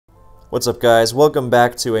What's up, guys? Welcome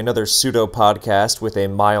back to another pseudo podcast with a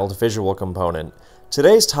mild visual component.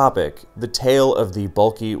 Today's topic, the tale of the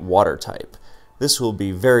bulky water type. This will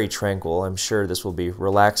be very tranquil. I'm sure this will be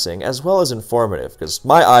relaxing as well as informative because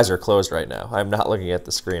my eyes are closed right now. I'm not looking at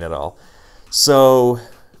the screen at all. So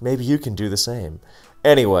maybe you can do the same.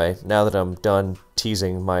 Anyway, now that I'm done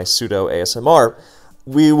teasing my pseudo ASMR,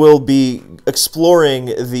 we will be exploring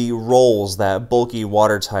the roles that bulky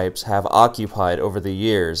water types have occupied over the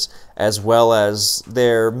years, as well as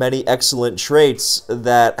their many excellent traits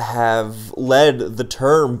that have led the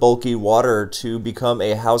term bulky water to become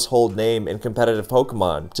a household name in competitive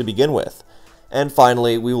Pokemon to begin with. And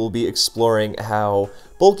finally, we will be exploring how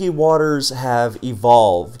bulky waters have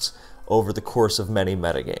evolved over the course of many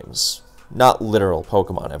metagames. Not literal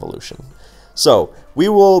Pokemon evolution. So, we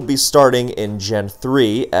will be starting in Gen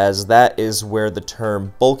 3, as that is where the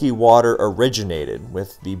term bulky water originated,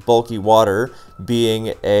 with the bulky water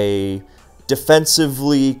being a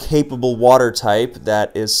defensively capable water type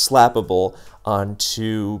that is slappable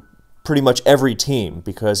onto pretty much every team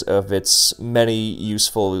because of its many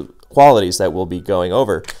useful qualities that we'll be going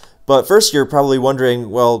over. But first, you're probably wondering,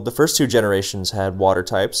 well, the first two generations had water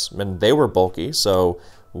types, and they were bulky, so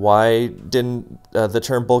why didn't the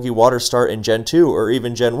term bulky water start in Gen 2 or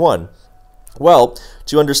even Gen 1? Well,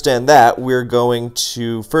 to understand that, we're going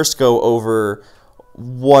to first go over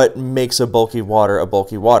what makes a bulky water a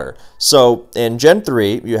bulky water. So, in Gen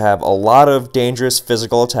 3, you have a lot of dangerous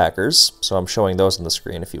physical attackers, so I'm showing those on the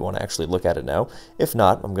screen if you want to actually look at it now. If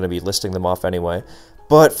not, I'm going to be listing them off anyway.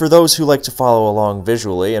 But for those who like to follow along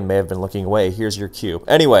visually and may have been looking away, here's your cue.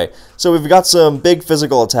 Anyway, so we've got some big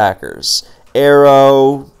physical attackers.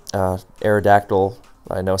 Arrow, Aerodactyl.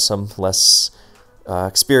 I know some less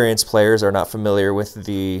experienced players are not familiar with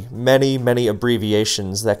the many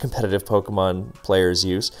abbreviations that competitive Pokemon players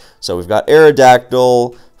use. So we've got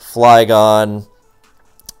Aerodactyl, Flygon,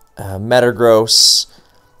 Metagross,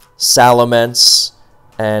 Salamence,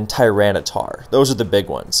 and Tyranitar. Those are the big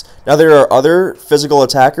ones. Now there are other physical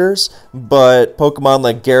attackers, but Pokemon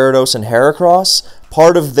like Gyarados and Heracross,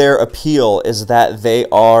 part of their appeal is that they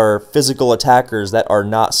are physical attackers that are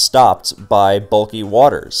not stopped by bulky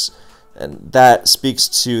waters. And that speaks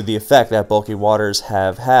to the effect that bulky waters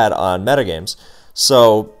have had on metagames.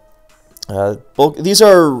 So, these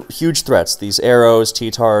are huge threats, these Arrows,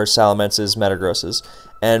 Titars, Salamences, Metagrosses.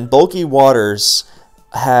 And bulky waters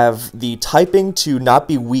have the typing to not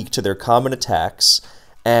be weak to their common attacks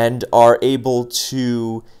and are able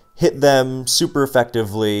to hit them super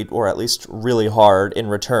effectively, or at least really hard, in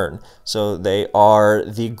return. So they are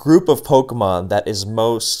the group of Pokemon that is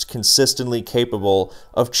most consistently capable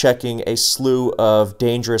of checking a slew of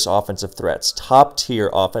dangerous offensive threats, top-tier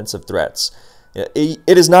offensive threats. It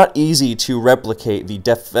is not easy to replicate the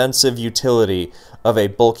defensive utility of a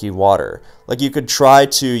bulky water. Like, you could try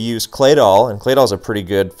to use Claydol, and Claydol is a pretty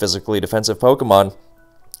good physically defensive Pokemon,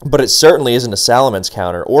 but it certainly isn't a Salamence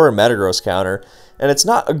counter or a Metagross counter, and it's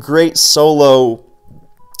not a great solo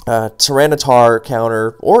Tyranitar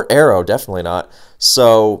counter, or Arrow, definitely not.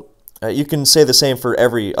 So you can say the same for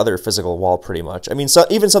every other physical wall, pretty much. I mean,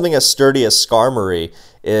 even something as sturdy as Skarmory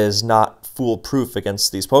is not foolproof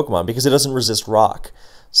against these Pokemon because it doesn't resist rock.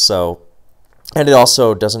 So, and it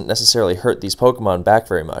also doesn't necessarily hurt these Pokemon back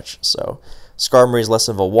very much. So Skarmory is less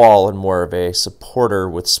of a wall and more of a supporter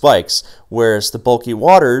with spikes, whereas the bulky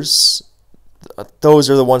waters, those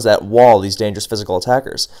are the ones that wall these dangerous physical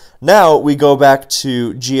attackers. Now we go back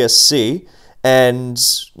to GSC, and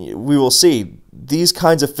we will see these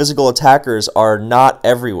kinds of physical attackers are not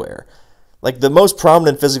everywhere. Like, the most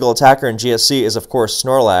prominent physical attacker in GSC is, of course,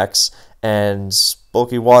 Snorlax, and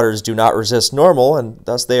bulky waters do not resist normal, and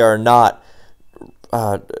thus they are not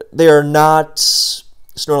Snorlax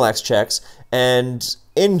checks. And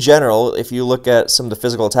in general, if you look at some of the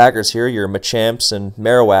physical attackers here, your Machamps and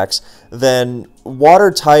Marowaks, then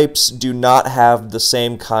water types do not have the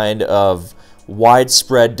same kind of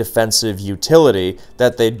widespread defensive utility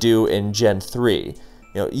that they do in Gen 3.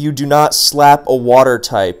 You know, you do not slap a water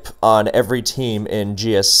type on every team in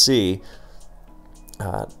GSC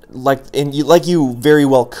like you very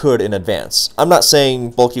well could in Advance. I'm not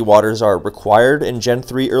saying bulky waters are required in Gen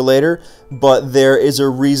 3 or later, but there is a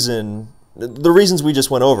reason. The reasons we just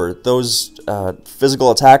went over, those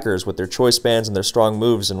physical attackers with their choice bands and their strong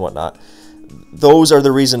moves and whatnot, those are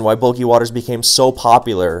the reason why bulky waters became so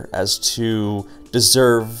popular as to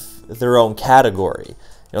deserve their own category.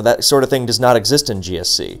 You know, that sort of thing does not exist in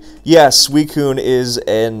GSC. Yes, Suicune is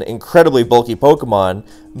an incredibly bulky Pokemon,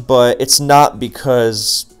 but it's not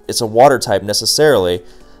because it's a water type necessarily.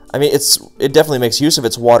 I mean, it definitely makes use of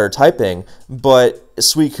its water typing, but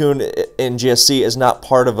Suicune in GSC is not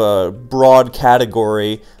part of a broad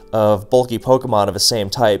category of bulky Pokemon of the same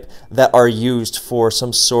type that are used for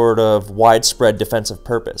some sort of widespread defensive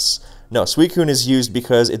purpose. No, Suicune is used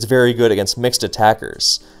because it's very good against mixed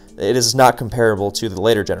attackers. It is not comparable to the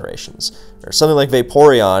later generations. Or something like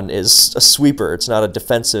Vaporeon is a sweeper. It's not a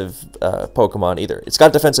defensive Pokemon either. It's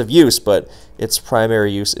got defensive use, but its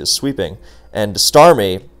primary use is sweeping. And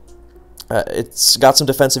Starmie, it's got some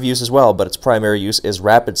defensive use as well, but its primary use is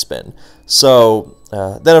Rapid Spin. So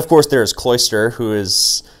then, of course, there's Cloyster, who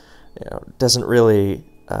is, doesn't really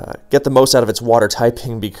get the most out of its water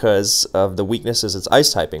typing because of the weaknesses its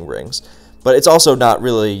ice typing brings. But it's also not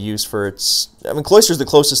really used for its... I mean, Cloyster's the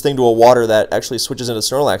closest thing to a water that actually switches into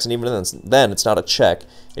Snorlax, and even then it's not a check.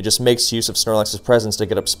 It just makes use of Snorlax's presence to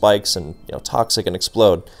get up spikes and, Toxic and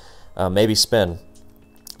explode. Maybe Spin.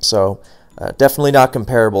 So, definitely not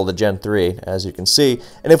comparable to Gen 3, as you can see.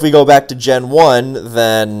 And if we go back to Gen 1,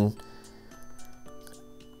 then...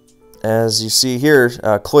 as you see here,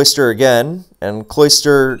 Cloyster again, and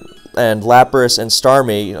Cloyster and Lapras and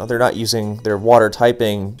Starmie, they're not using their water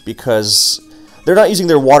typing because they're not using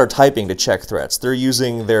their water typing to check threats. They're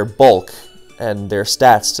using their bulk and their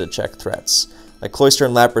stats to check threats. Like Cloyster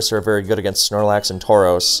and Lapras are very good against Snorlax and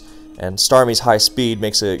Tauros, and Starmie's high speed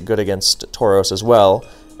makes it good against Tauros as well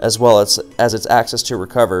as its access to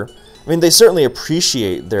recover. I mean, they certainly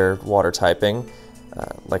appreciate their water typing.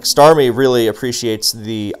 Like Starmie really appreciates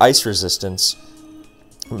the ice resistance,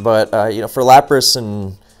 but for Lapras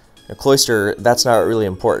and Cloyster, that's not really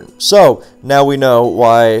important. So now we know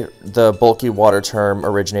why the bulky water term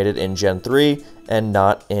originated in Gen 3 and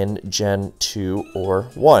not in Gen 2 or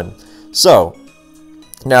 1. So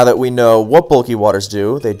now that we know what bulky waters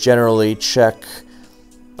do, they generally check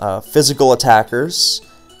physical attackers.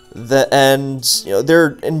 They're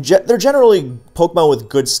generally Pokemon with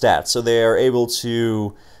good stats, so they are able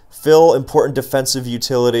to fill important defensive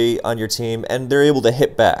utility on your team, and they're able to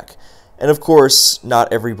hit back. And of course,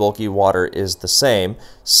 not every bulky water is the same,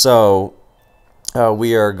 so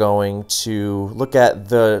we are going to look at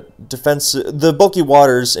the bulky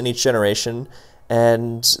waters in each generation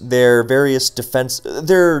and their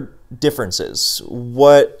their differences,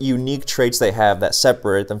 what unique traits they have that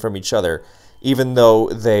separate them from each other, even though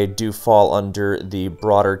they do fall under the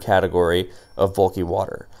broader category of bulky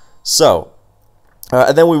water. So,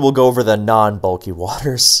 and then we will go over the non-bulky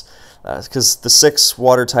waters, because the 6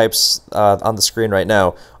 water types on the screen right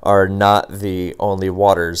now are not the only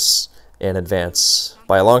waters in Advance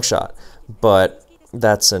by a long shot, but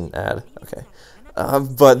that's an ad, okay.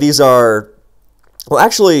 But these are, well,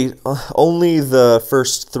 actually, only the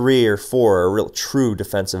first 3 or 4 are real true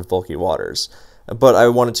defensive bulky waters. But I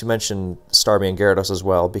wanted to mention Starmie and Gyarados as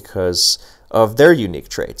well because of their unique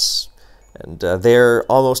traits. And they're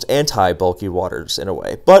almost anti-bulky waters in a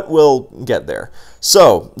way, but we'll get there.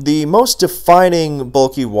 So, the most defining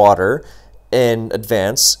bulky water in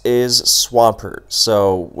Advance is Swampert.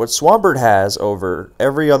 So, what Swampert has over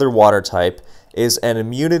every other water type is an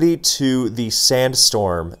immunity to the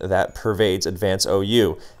sandstorm that pervades Advance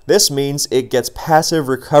OU. This means it gets passive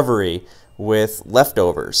recovery with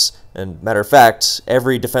leftovers. And matter of fact,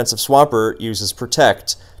 every defensive Swampert uses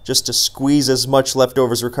Protect just to squeeze as much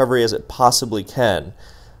leftovers recovery as it possibly can.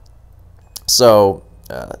 So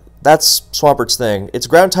that's Swampert's thing. Its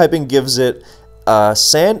ground typing gives it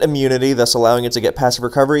sand immunity, thus allowing it to get passive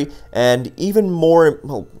recovery, and even more,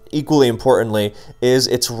 well, equally importantly, is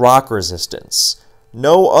its rock resistance.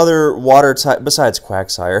 No other water type, besides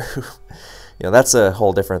Quagsire, that's a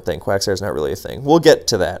whole different thing. Quagsire's not really a thing. We'll get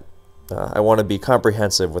to that. I want to be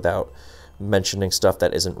comprehensive without mentioning stuff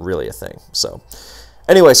that isn't really a thing. So,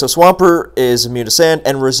 anyway, so Swampert is immune to sand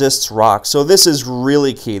and resists rock. So this is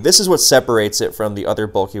really key. This is what separates it from the other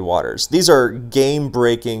bulky waters. These are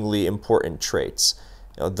game-breakingly important traits.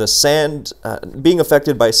 The sand, being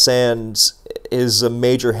affected by sand is a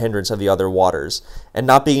major hindrance of the other waters. And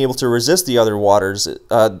not being able to resist the other waters,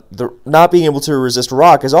 not being able to resist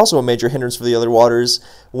rock is also a major hindrance for the other waters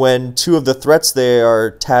when 2 of the threats they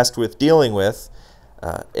are tasked with dealing with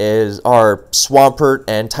are Swampert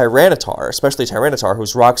and Tyranitar, especially Tyranitar,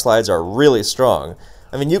 whose rock slides are really strong.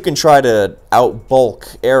 I mean, you can try to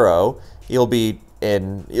outbulk Arrow. You'll be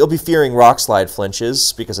fearing rock slide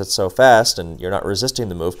flinches because it's so fast and you're not resisting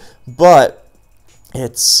the move, but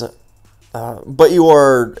you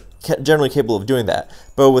are generally capable of doing that.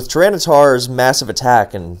 But with Tyranitar's massive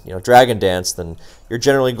attack and Dragon Dance, then you're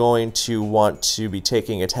generally going to want to be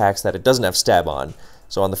taking attacks that it doesn't have stab on.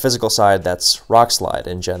 So on the physical side, that's Rock Slide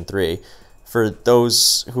in Gen 3. For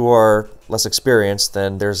those who are less experienced,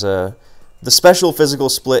 then there's a The special physical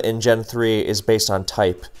split in Gen 3 is based on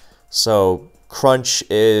type. So Crunch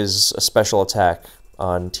is a special attack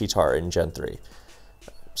on T-Tar in Gen 3.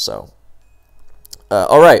 So,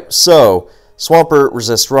 alright, so Swampert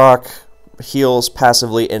resists rock, heals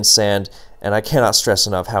passively in sand, and I cannot stress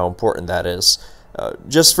enough how important that is.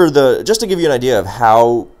 Just to give you an idea of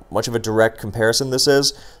how much of a direct comparison this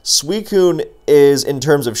is, Suicune is, in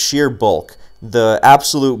terms of sheer bulk, the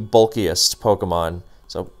absolute bulkiest Pokemon.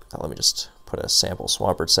 So let me just put a sample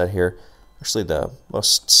Swampert set here. Actually, the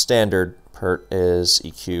most standard pert is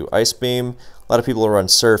EQ Ice Beam. A lot of people will run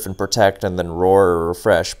Surf and Protect and then Roar or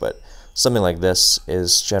Refresh, but something like this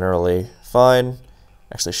is generally fine.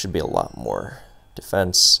 Actually, should be a lot more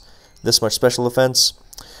defense. This much special defense.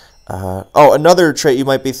 Oh, another trait you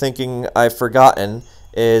might be thinking I've forgotten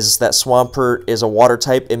is that Swampert is a water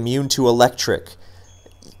type immune to electric,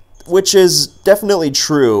 which is definitely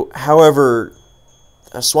true. However,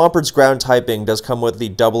 Swampert's ground typing does come with the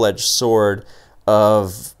double-edged sword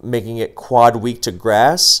of making it quad weak to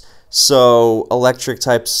grass, so electric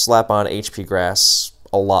types slap on HP grass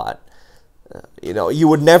a lot. You know, you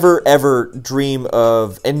would never ever dream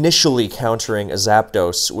of initially countering a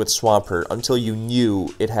Zapdos with Swampert until you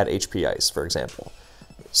knew it had HP Ice, for example.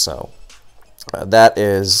 So that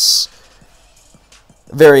is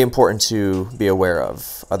very important to be aware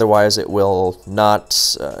of. Otherwise, it will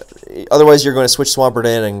not. Otherwise, you're going to switch Swampert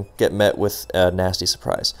in and get met with a nasty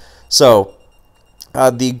surprise. So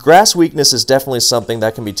the grass weakness is definitely something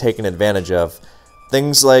that can be taken advantage of.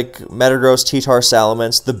 Things like Metagross, T-Tar,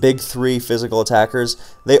 Salamence, the big three physical attackers,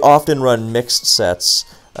 they often run mixed sets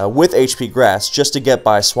with HP Grass just to get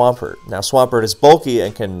by Swampert. Now, Swampert is bulky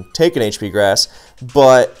and can take an HP Grass,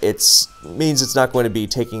 but it means it's not going to be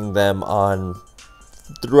taking them on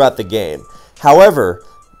throughout the game. However,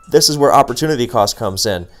 this is where opportunity cost comes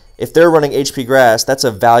in. If they're running HP Grass, that's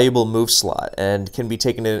a valuable move slot and can be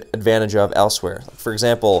taken advantage of elsewhere. For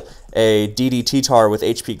example, a DD-T-Tar with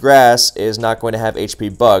HP Grass is not going to have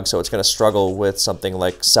HP Bug, so it's going to struggle with something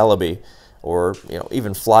like Celebi or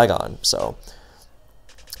even Flygon. So,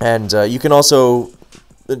 and you can also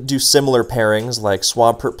do similar pairings like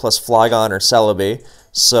Swampert plus Flygon or Celebi.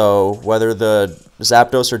 So whether the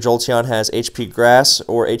Zapdos or Jolteon has HP Grass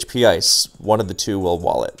or HP Ice, one of the two will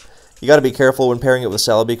wall it. You got to be careful when pairing it with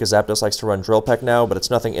Celebi because Zapdos likes to run Drill Peck now, but it's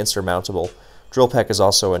nothing insurmountable. Drill Peck is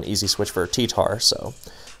also an easy switch for T-Tar, so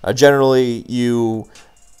generally you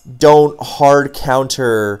don't hard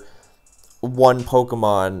counter one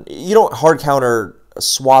Pokemon. You don't hard counter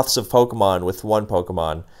swaths of Pokemon with one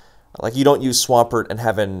Pokemon. Like, you don't use Swampert and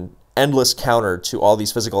have an endless counter to all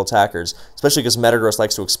these physical attackers, especially because Metagross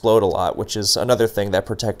likes to explode a lot, which is another thing that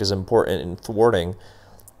Protect is important in thwarting.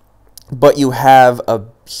 But you have a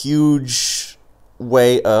hugely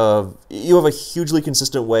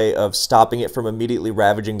consistent way of stopping it from immediately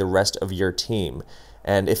ravaging the rest of your team.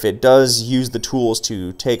 And if it does use the tools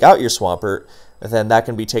to take out your Swampert, then that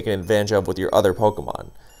can be taken advantage of with your other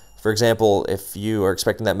Pokemon. For example, if you are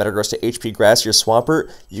expecting that Metagross to HP Grass your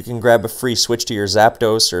Swampert, you can grab a free switch to your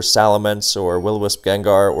Zapdos or Salamence or Will-O-Wisp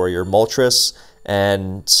Gengar or your Moltres,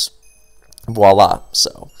 and voila.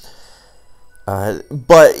 So,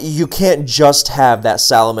 but you can't just have that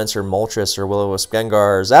Salamence or Moltres or Will-O-Wisp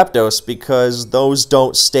Gengar or Zapdos because those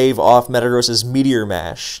don't stave off Metagross's Meteor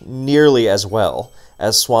Mash nearly as well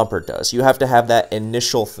as Swampert does. You have to have that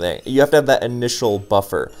initial thing. You have to have that initial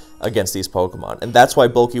buffer against these Pokemon, and that's why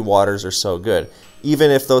Bulky Waters are so good. Even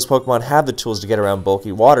if those Pokemon have the tools to get around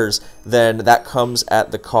Bulky Waters, then that comes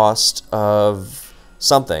at the cost of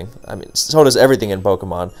something. I mean, so does everything in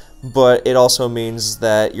Pokemon, but it also means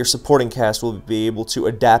that your supporting cast will be able to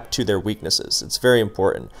adapt to their weaknesses. It's very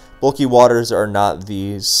important. Bulky Waters are not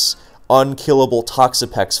these unkillable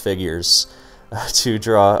Toxapex figures, to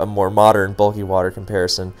draw a more modern Bulky Water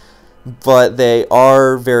comparison, but they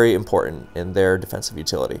are very important in their defensive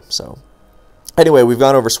utility. So, anyway, we've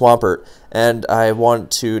gone over Swampert, and I want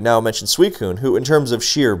to now mention Suicune, who in terms of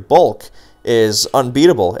sheer bulk is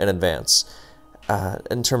unbeatable in advance,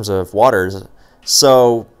 in terms of waters.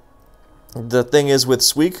 So, the thing is with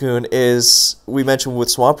Suicune is, we mentioned with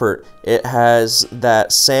Swampert, it has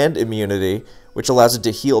that sand immunity, which allows it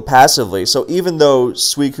to heal passively. So even though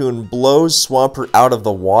Suicune blows Swampert out of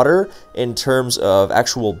the water in terms of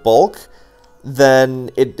actual bulk,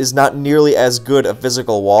 then it is not nearly as good a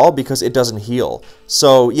physical wall because it doesn't heal.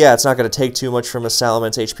 So yeah, it's not going to take too much from a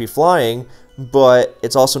Salamence HP flying, but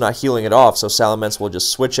it's also not healing it off, so Salamence will just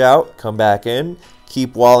switch out, come back in,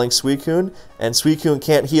 keep walling Suicune, and Suicune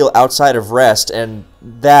can't heal outside of rest, and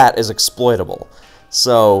that is exploitable.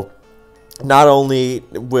 So not only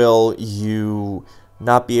will you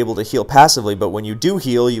not be able to heal passively, but when you do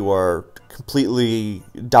heal, you are completely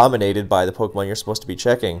dominated by the Pokemon you're supposed to be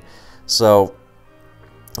checking. So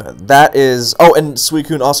that is... Oh, and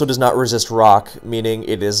Suicune also does not resist rock, meaning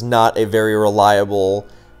it is not a very reliable,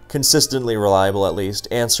 consistently reliable at least,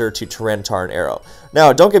 answer to Tyranitar and Arrow.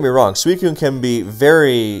 Now, don't get me wrong, Suicune can be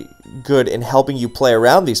very good in helping you play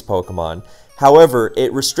around these Pokemon. However,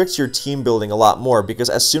 it restricts your team building a lot more, because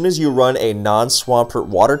as soon as you run a non-Swampert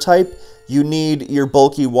water type, you need your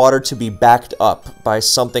bulky water to be backed up by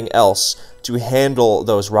something else to handle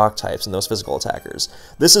those rock types and those physical attackers.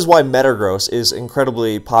 This is why Metagross is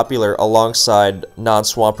incredibly popular alongside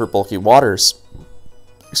non-Swampert bulky waters.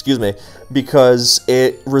 Excuse me, because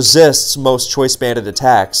it resists most choice banded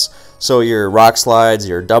attacks. So your rock slides,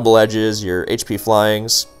 your double edges, your HP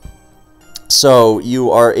flyings. So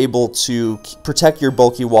you are able to protect your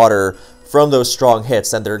bulky water from those strong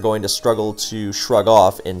hits that they're going to struggle to shrug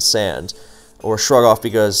off in sand, or shrug off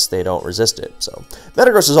because they don't resist it. So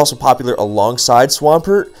Metagross is also popular alongside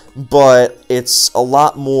Swampert, but it's a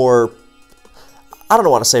lot more, I don't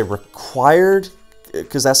want to say required,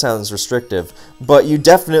 because that sounds restrictive, but you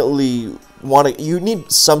definitely you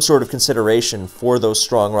need some sort of consideration for those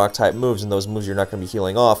strong rock type moves, and those moves you're not going to be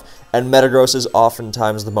healing off, and Metagross is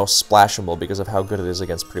oftentimes the most splashable because of how good it is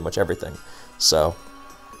against pretty much everything. So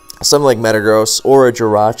something like Metagross or a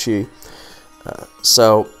Jirachi,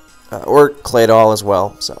 or Claydol as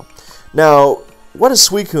well. So now, what does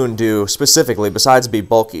Suicune do specifically besides be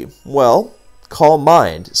bulky? Well, Calm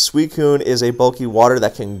Mind. Suicune is a bulky water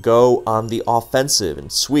that can go on the offensive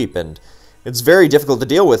and sweep, and it's very difficult to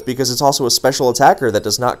deal with because it's also a special attacker that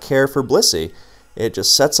does not care for Blissey. It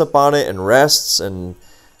just sets up on it and rests, and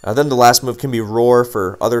then the last move can be Roar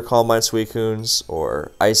for other Calm Mind Suicunes,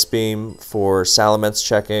 or Ice Beam for Salamence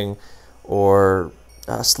checking, or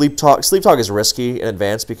Sleep Talk. Sleep Talk is risky in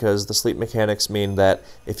advance because the sleep mechanics mean that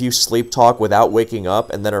if you Sleep Talk without waking up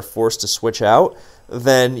and then are forced to switch out,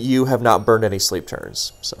 then you have not burned any sleep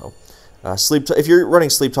turns. So if you're running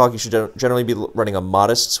Sleep Talk, you should generally be running a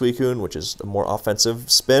Modest Suicune, which is a more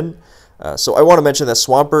offensive spin. So I want to mention that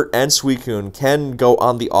Swampert and Suicune can go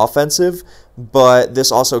on the offensive, but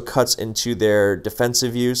this also cuts into their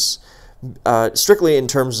defensive use, strictly in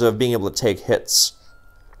terms of being able to take hits.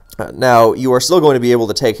 Now, you are still going to be able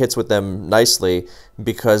to take hits with them nicely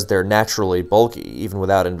because they're naturally bulky, even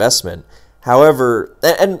without investment. However,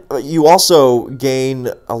 and you also gain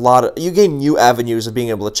new avenues of being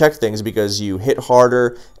able to check things because you hit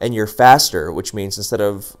harder and you're faster, which means instead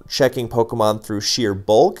of checking Pokemon through sheer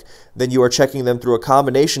bulk, then you are checking them through a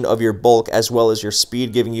combination of your bulk as well as your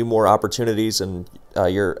speed, giving you more opportunities, and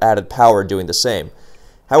your added power doing the same.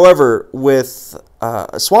 However, with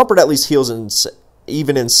Swampert at least heals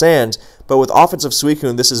even in sand, but with offensive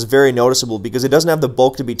Suicune, this is very noticeable because it doesn't have the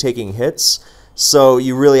bulk to be taking hits, so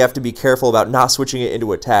you really have to be careful about not switching it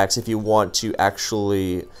into attacks if you want to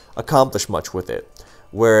actually accomplish much with it.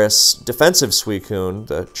 Whereas defensive Suicune,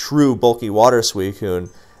 the true bulky water Suicune,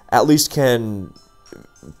 at least can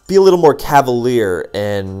be a little more cavalier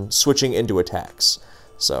in switching into attacks.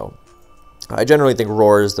 So I generally think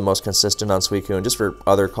Roar is the most consistent on Suicune, just for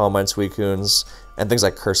other Calm Mind Suicunes and things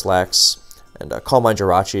like Curslax and Calm Mind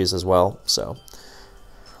Jirachis as well. So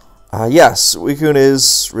yes, Suicune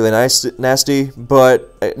is really nasty,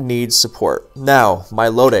 but it needs support. Now,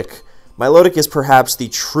 Milotic. Milotic is perhaps the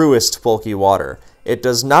truest bulky water. It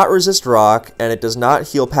does not resist rock, and it does not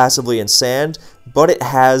heal passively in sand, but it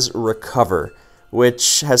has Recover,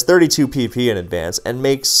 which has 32 PP in advance, and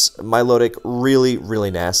makes Milotic really,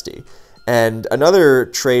 really nasty. And another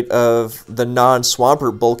trait of the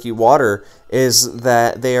non-Swampert bulky water is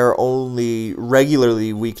that they are only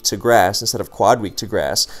regularly weak to grass instead of quad weak to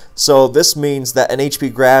grass. So this means that an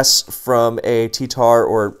HP grass from a T-Tar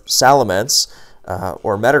or Salamence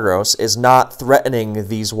or Metagross is not threatening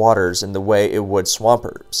these waters in the way it would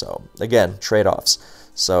Swampert. So again, trade-offs.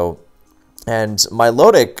 So, and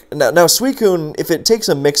Milotic, now Suicune, if it takes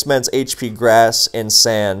a Mixment's HP grass in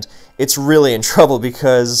sand, it's really in trouble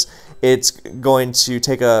because it's going to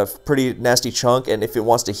take a pretty nasty chunk, and if it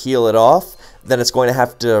wants to heal it off, then it's going to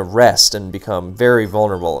have to rest and become very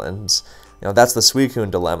vulnerable, and that's the Suicune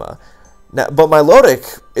dilemma. Now, but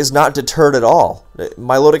Milotic is not deterred at all.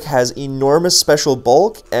 Milotic has enormous special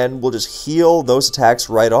bulk and will just heal those attacks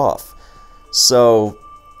right off. So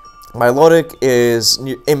Milotic is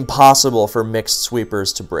impossible for mixed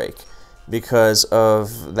sweepers to break because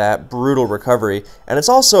of that brutal recovery, and it's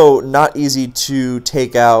also not easy to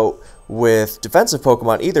take out with defensive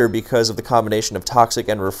Pokemon either because of the combination of Toxic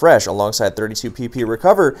and Refresh alongside 32 PP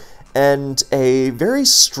Recover and a very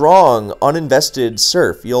strong uninvested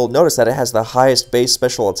Surf. You'll notice that it has the highest base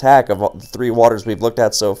special attack of all the three waters we've looked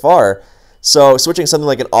at so far, So switching something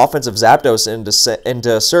like an offensive Zapdos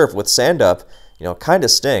into Surf with Sand Up, kind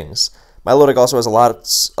of stings. Milotic also has a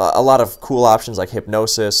lot of cool options like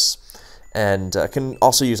Hypnosis, and can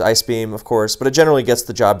also use Ice Beam, of course, but it generally gets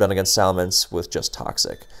the job done against Salamence with just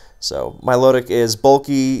Toxic. So Milotic is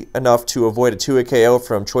bulky enough to avoid a 2-hit KO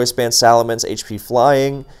from Choice Band Salamence, HP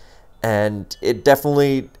Flying, and it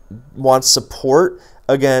definitely wants support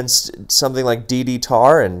against something like DD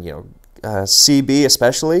Tar and CB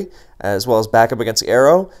especially, as well as backup against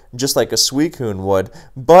Arrow, just like a Suicune would,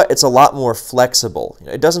 but it's a lot more flexible.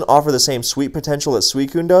 It doesn't offer the same sweep potential that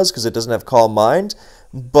Suicune does because it doesn't have Calm Mind,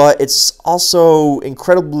 but it's also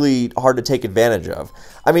incredibly hard to take advantage of.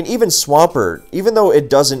 I mean, even Swampert, even though it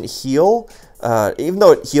doesn't heal, even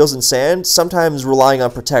though it heals in sand, sometimes relying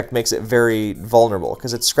on Protect makes it very vulnerable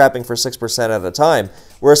because it's scrapping for 6% at a time,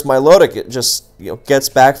 whereas Milotic, it just gets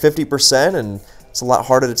back 50% and it's a lot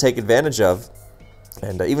harder to take advantage of.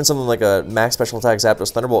 And even something like a max special attack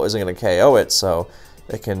Zapdos Thunderbolt isn't going to KO it, so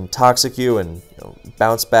it can Toxic you and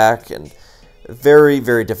bounce back, and very,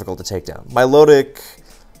 very difficult to take down. Milotic,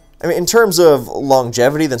 I mean, in terms of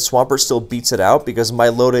longevity, then Swampert still beats it out because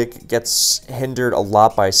Milotic gets hindered a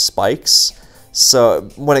lot by spikes. So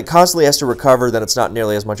when it constantly has to recover, then it's not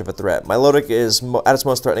nearly as much of a threat. Milotic is at its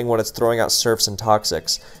most threatening when it's throwing out Surfs and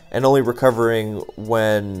Toxics, and only recovering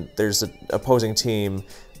when there's an opposing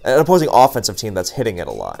offensive team that's hitting it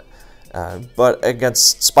a lot. But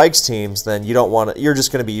against Spike's teams, then you're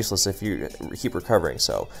just going to be useless if you keep recovering.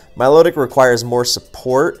 So Milotic requires more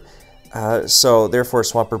support, so therefore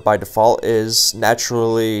Swampert by default is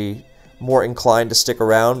naturally more inclined to stick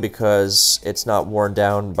around because it's not worn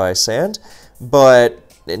down by sand. But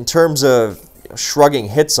in terms of shrugging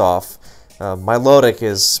hits off, Milotic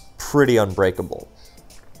is pretty unbreakable.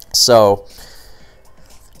 So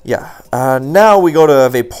yeah, now we go to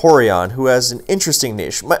Vaporeon, who has an interesting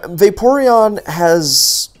niche. Vaporeon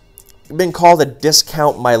has been called a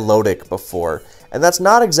discount Milotic before, and that's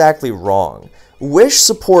not exactly wrong. Wish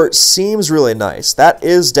support seems really nice. That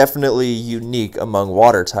is definitely unique among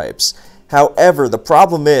water types. However, the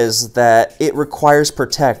problem is that it requires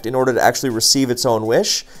Protect in order to actually receive its own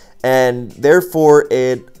Wish, and therefore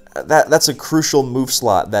that's a crucial move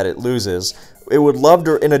slot that it loses. It would love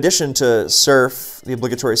to, in addition to Surf, the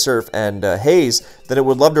obligatory Surf, and Haze, then it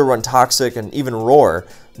would love to run Toxic and even Roar,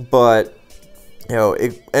 but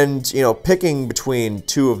picking between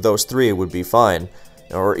two of those three would be fine,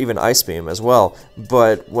 or even Ice Beam as well.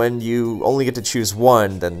 But when you only get to choose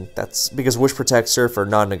one, then that's because Wish, Protect, Surf are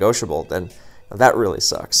non-negotiable. Then that really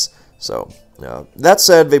sucks. So that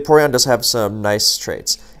said, Vaporeon does have some nice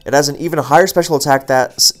traits. It has an even higher special attack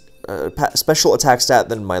stat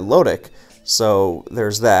than Milotic. So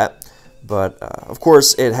there's that, but of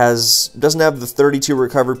course it doesn't have the 32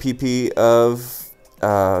 recover PP of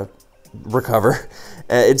recover.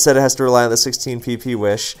 Instead, it has to rely on the 16 PP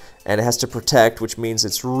Wish, and it has to Protect, which means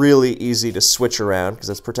it's really easy to switch around because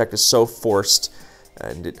its Protect is so forced,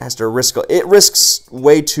 and it has to risks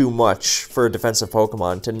way too much for a defensive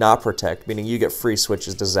Pokemon to not Protect, meaning you get free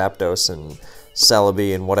switches to Zapdos and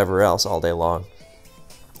Celebi and whatever else all day long,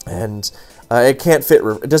 and it can't fit.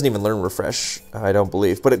 It doesn't even learn Refresh, I don't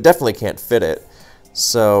believe, but it definitely can't fit it.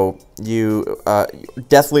 So you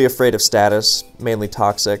deathly afraid of status, mainly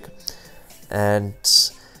Toxic, and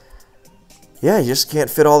yeah, you just can't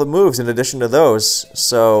fit all the moves in addition to those.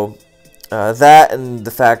 So that and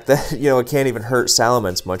the fact that it can't even hurt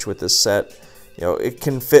Salamence much with this set. It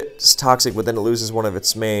can fit Toxic, but then it loses one of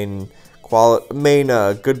its main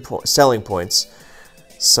selling points.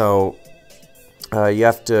 So you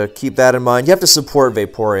have to keep that in mind. You have to support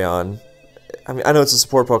Vaporeon. I mean, I know it's a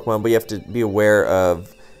support Pokemon, but you have to be aware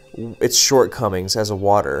of its shortcomings as a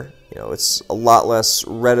water. It's a lot less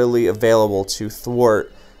readily available to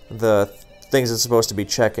thwart the things it's supposed to be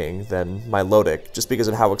checking than Milotic, just because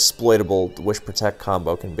of how exploitable the Wish Protect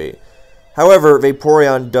combo can be. However,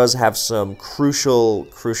 Vaporeon does have some crucial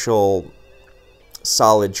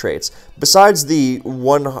solid traits. Besides the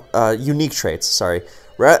unique traits, sorry,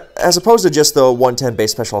 as opposed to just the 110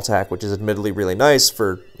 base special attack, which is admittedly really nice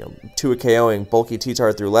for 2-hit KOing bulky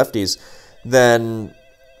T-Tar through lefties, then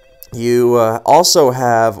you also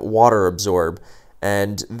have Water Absorb,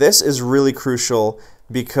 and this is really crucial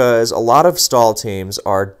because a lot of stall teams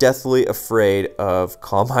are deathly afraid of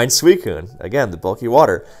Calm Mind Suicune. Again, the bulky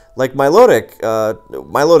water. Like Milotic,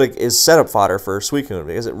 Milotic is setup fodder for Suicune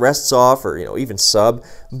because it rests off or even sub,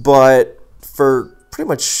 but for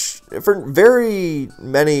very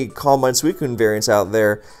many Calm Mind Suicune variants out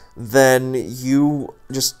there, then you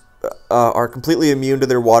just are completely immune to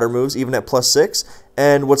their water moves, even at +6,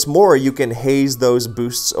 and what's more, you can haze those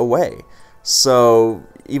boosts away. So,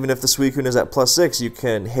 even if the Suicune is at +6, you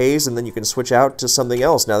can haze and then you can switch out to something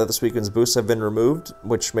else now that the Suicune's boosts have been removed,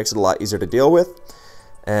 which makes it a lot easier to deal with.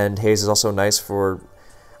 And haze is also nice for...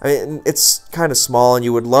 I mean, it's kind of small, and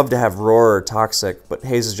you would love to have Roar or Toxic, but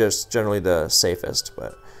haze is just generally the safest.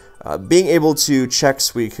 But being able to check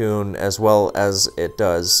Suicune as well as it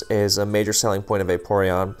does is a major selling point of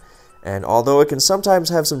Vaporeon. And although it can sometimes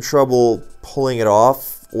have some trouble pulling it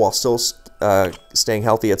off while still staying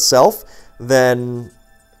healthy itself, then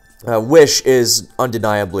Wish is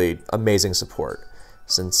undeniably amazing support,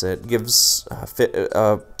 since it gives a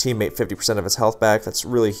teammate 50% of its health back. That's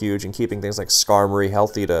really huge in keeping things like Skarmory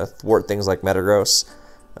healthy to thwart things like Metagross.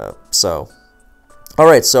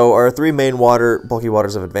 Alright, so our three main bulky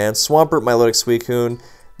waters of advance: Swampert, Milotic, Suicune.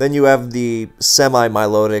 Then you have the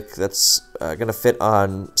semi-Milotic that's going to fit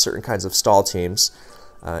on certain kinds of stall teams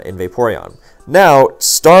in Vaporeon. Now,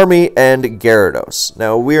 Starmie and Gyarados.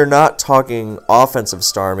 Now, we are not talking offensive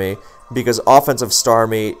Starmie, because offensive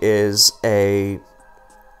Starmie is an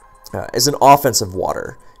offensive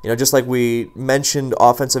water. You know, just like we mentioned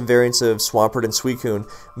offensive variants of Swampert and Suicune,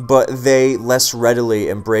 but they less readily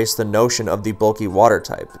embrace the notion of the bulky water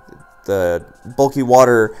type. The bulky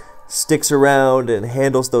water sticks around and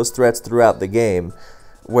handles those threats throughout the game,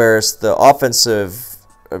 whereas the offensive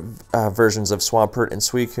versions of Swampert and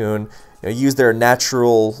Suicune, use their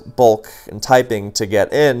natural bulk and typing to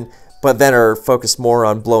get in, but then are focused more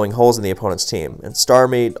on blowing holes in the opponent's team. And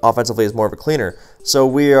Starmie offensively is more of a cleaner, so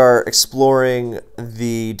we are exploring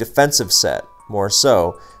the defensive set more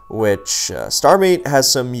so, which Starmie has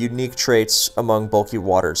some unique traits among bulky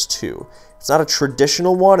waters too. It's not a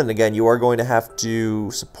traditional one, and again, you are going to have to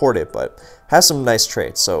support it, but has some nice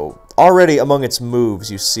traits. So already among its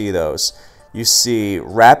moves, you see those. You see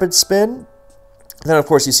Rapid Spin, then of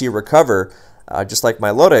course you see Recover, just like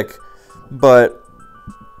Milotic, but,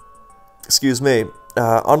 excuse me,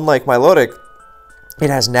 unlike Milotic, it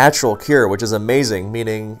has Natural Cure, which is amazing,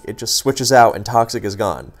 meaning it just switches out and Toxic is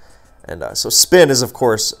gone. And so Spin is of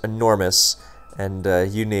course enormous and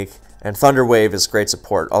unique. And Thunder Wave is great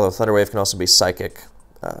support, although Thunder Wave can also be Psychic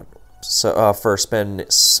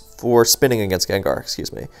for spinning against Gengar,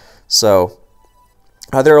 excuse me. So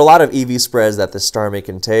there are a lot of EV spreads that this Starmie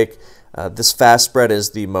can take. This fast spread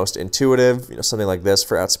is the most intuitive, something like this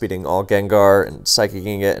for outspeeding all Gengar and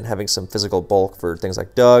Psychicking it and having some physical bulk for things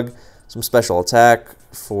like Doug, some special attack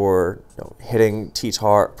for hitting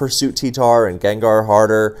Pursuit T-Tar and Gengar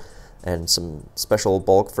harder, and some special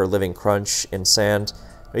bulk for Living Crunch in Sand.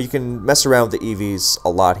 You can mess around with the EVs a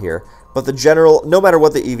lot here, but no matter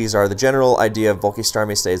what the EVs are, the general idea of bulky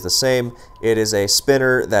Starmie stays the same. It is a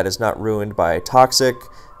spinner that is not ruined by Toxic,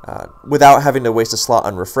 without having to waste a slot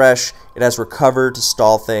on Refresh. It has Recover to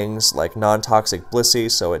stall things like non-toxic Blissey,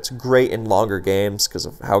 so it's great in longer games because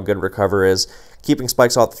of how good Recover is. Keeping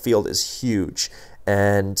spikes off the field is huge,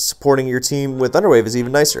 and supporting your team with Thunder Wave is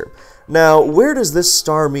even nicer. Now, where does this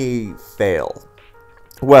Starmie fail?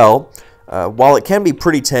 Well, while it can be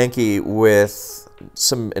pretty tanky with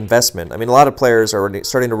some investment, I mean, a lot of players are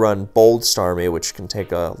starting to run Bold Starmie, which can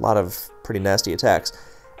take a lot of pretty nasty attacks.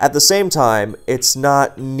 At the same time, it's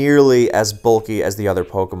not nearly as bulky as the other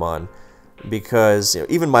Pokemon, because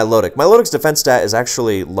even Milotic's defense stat is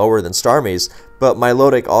actually lower than Starmie's, but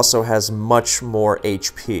Milotic also has much more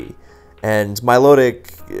HP. And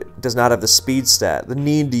Milotic does not have the speed stat, the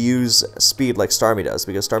need to use speed like Starmie does,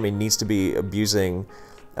 because Starmie needs to be abusing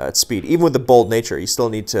its speed. Even with the bold nature, you still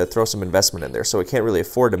need to throw some investment in there, so it can't really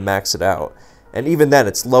afford to max it out. And even then,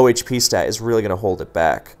 its low HP stat is really going to hold it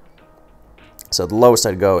back. So the lowest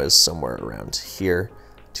I'd go is somewhere around here,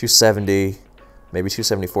 270, maybe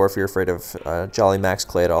 274 if you're afraid of Jolly Max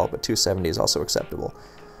Clay at all, but 270 is also acceptable.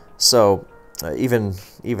 So even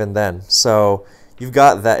then, so you've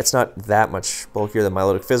got that. It's not that much bulkier than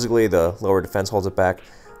Milotic physically. The lower defense holds it back.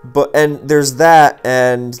 And there's that,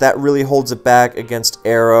 and that really holds it back against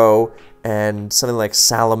Arrow and something like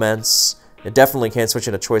Salamence. It definitely can't switch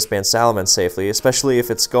into Choice Band Salamence safely, especially if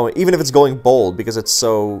it's even if it's going bold, because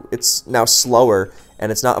it's now slower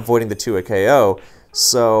and it's not avoiding the 2-hit KO.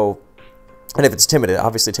 So, and if it's timid, it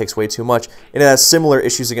obviously takes way too much. And it has similar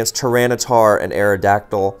issues against Tyranitar and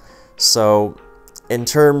Aerodactyl. So, in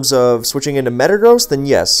terms of switching into Metagross, then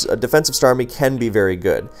yes, a defensive Starmie can be very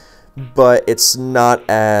good. But it's not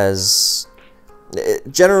as...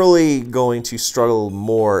 generally going to struggle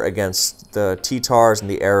more against the T-Tars and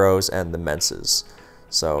the Arrows and the Menses.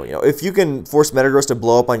 So, if you can force Metagross to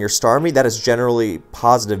blow up on your Starmie, that is generally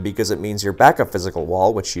positive because it means your backup physical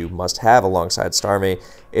wall, which you must have alongside Starmie,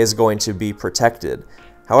 is going to be protected.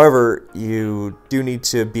 However, you do need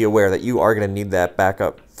to be aware that you are going to need that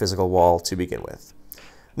backup physical wall to begin with.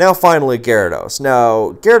 Now, finally, Gyarados.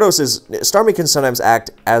 Now, Starmie can sometimes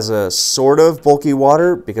act as a sort of bulky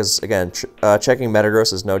water, because, again, checking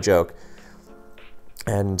Metagross is no joke.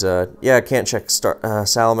 And, yeah, it can't check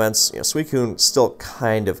Salamence. Suicune still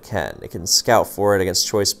kind of can. It can scout for it against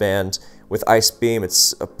Choice Band. With Ice Beam,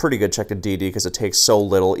 it's a pretty good check to DD, because it takes so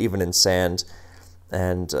little, even in Sand.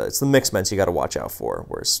 And it's the Mixments you got to watch out for,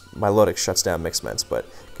 whereas Milotic shuts down Mixments, but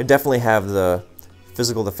can definitely have the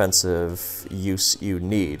physical defensive use you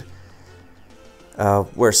need,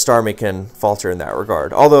 where Starmie can falter in that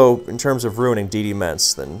regard. Although, in terms of ruining DD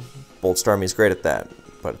Ments, then Bolt Starmie is great at that,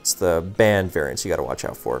 but it's the banned variants you got to watch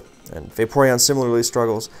out for. And Vaporeon similarly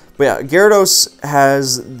struggles. But yeah, Gyarados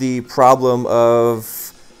has the problem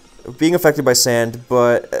of being affected by Sand,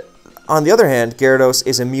 but on the other hand, Gyarados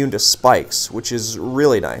is immune to spikes, which is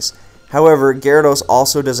really nice. However, Gyarados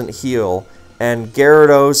also doesn't heal, and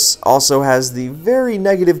Gyarados also has the very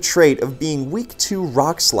negative trait of being weak to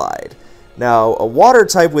Rock Slide. Now, a water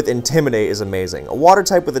type with Intimidate is amazing. A water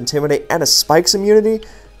type with Intimidate and a Spikes immunity?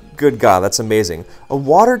 Good God, that's amazing. A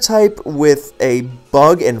water type with a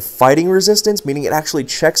Bug and Fighting resistance, meaning it actually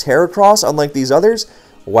checks Heracross unlike these others?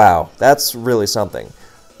 Wow, that's really something.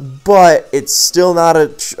 But it's still not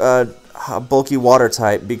a bulky water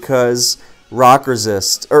type, because Rock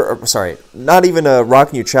Resist, sorry, not even a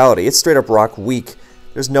Rock Neutrality, it's straight up Rock Weak.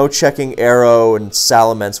 There's no checking Arrow and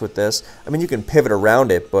Salamence with this. I mean, you can pivot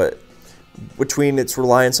around it, but between its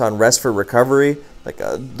reliance on Rest for recovery, like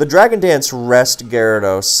the Dragon Dance Rest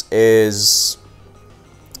Gyarados is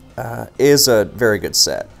a very good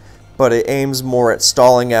set, but it aims more at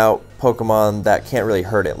stalling out Pokemon that can't really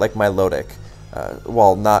hurt it, like Milotic,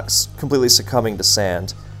 while not completely succumbing to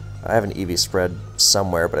Sand. I have an EV spread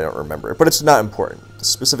somewhere, but I don't remember it. But it's not important. The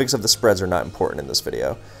specifics of the spreads are not important in this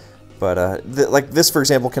video. But, like this, for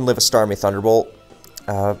example, can live a Starmie Thunderbolt.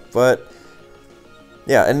 But,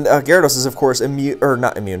 yeah, and Gyarados is, of course,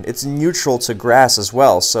 not immune. It's neutral to Grass as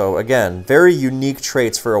well. So, again, very unique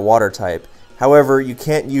traits for a water type. However, you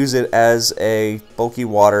can't use it as a bulky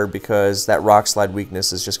water because that Rock Slide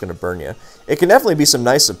weakness is just going to burn you. It can definitely be some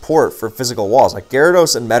nice support for physical walls, like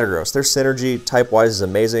Gyarados and Metagross. Their synergy type-wise is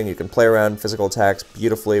amazing. You can play around physical attacks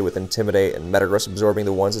beautifully with Intimidate and Metagross absorbing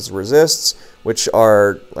the ones it resists, which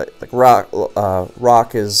are like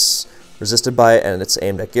Rock is resisted by it and it's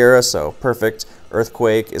aimed at Gyara, so perfect.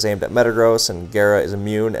 Earthquake is aimed at Metagross and Gyara is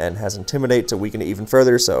immune and has Intimidate to weaken it even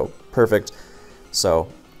further, so perfect. So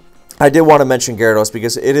I did want to mention Gyarados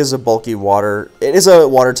because it is a bulky water. It is a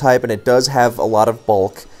water type, and it does have a lot of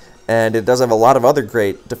bulk, and it does have a lot of other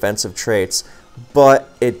great defensive traits, but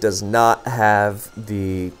it does not have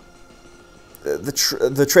the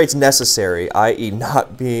traits necessary, i.e.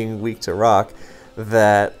 not being weak to rock,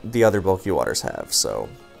 that the other bulky waters have. So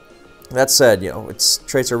that said, its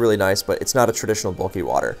traits are really nice, but it's not a traditional bulky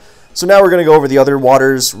water. So now we're going to go over the other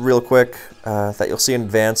waters real quick that you'll see in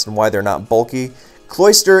advance and why they're not bulky.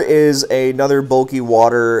 Cloyster is another bulky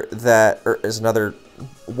water is another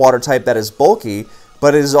water type that is bulky,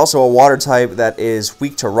 but it is also a water type that is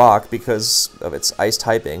weak to rock because of its ice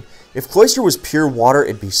typing. If Cloyster was pure water,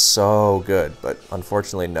 it'd be so good, but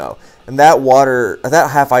unfortunately no. And that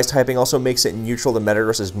half ice typing also makes it neutral to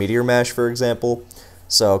Metagross's Meteor Mash, for example.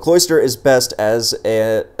 So Cloyster is best as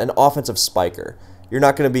an offensive spiker. You're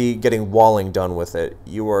not going to be getting walling done with it.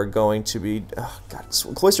 You are going to be... Oh, God.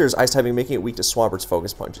 Cloyster's ice typing, making it weak to Swampert's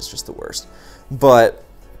Focus Punch is just the worst. But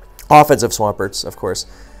offensive Swamperts, of course.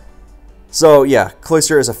 So, yeah,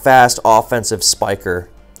 Cloyster is a fast offensive spiker.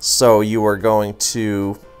 So you are going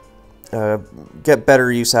to get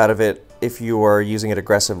better use out of it if you are using it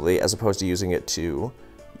aggressively as opposed to using it to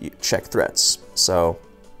check threats. So...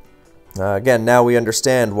 again, now we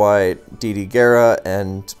understand why DD Gyara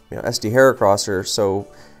and SD Heracross are so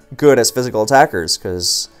good as physical attackers,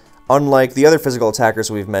 because unlike the other physical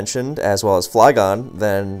attackers we've mentioned, as well as Flygon,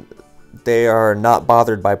 then they are not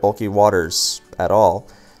bothered by bulky waters at all.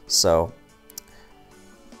 So,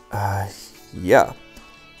 yeah.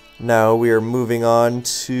 Now we are moving on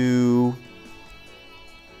to...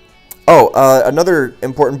 another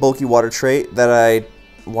important bulky water trait that I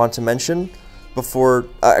want to mention before...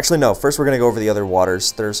 actually, no. First, we're going to go over the other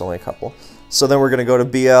waters. There's only a couple. So then we're going to go to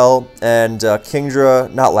BL and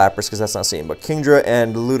Kingdra, not Lapras because that's not seen, but Kingdra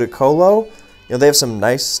and Ludicolo. They have some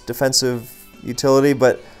nice defensive utility,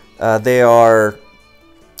 but they are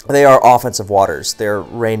offensive waters. They're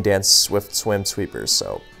Rain Dance, Swift Swim sweepers,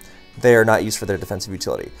 so they are not used for their defensive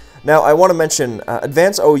utility. Now, I want to mention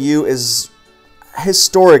Advanced OU is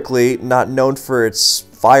historically not known for its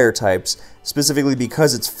fire types, specifically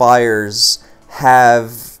because its fires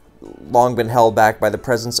have long been held back by the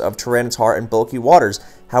presence of Tyranitar and Bulky Waters.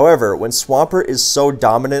 However, when Swampert is so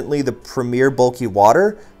dominantly the premier Bulky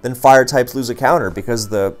Water, then Fire types lose a counter because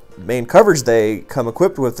the main coverage they come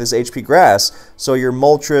equipped with is HP Grass. So your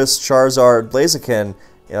Moltres, Charizard, Blaziken,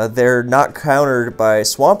 they're not countered by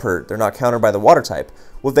Swampert. They're not countered by the Water type.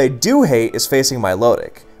 What they do hate is facing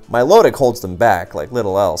Milotic. Milotic holds them back like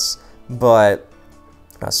little else, but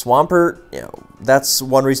Swampert, that's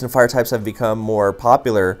one reason Fire types have become more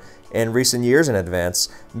popular in recent years in Advance,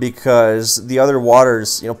 because the other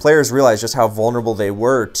waters, players realized just how vulnerable they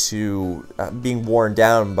were to being worn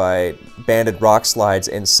down by banded rock slides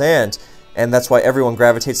and sand, and that's why everyone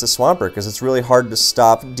gravitates to Swampert, because it's really hard to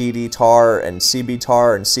stop DD Tar and CB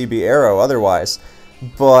Tar and CB Arrow otherwise.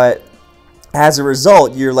 But as a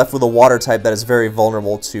result, you're left with a water type that is very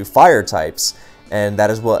vulnerable to fire types, and that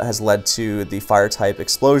is what has led to the fire type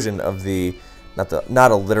explosion of the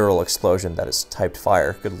not a literal explosion that is typed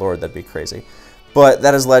fire. Good lord, that'd be crazy. But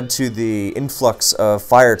that has led to the influx of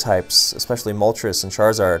fire types, especially Moltres and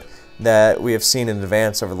Charizard, that we have seen in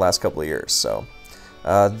Advance over the last couple of years. So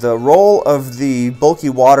the role of the Bulky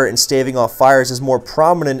Water in staving off fires is more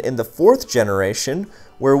prominent in the 4th generation,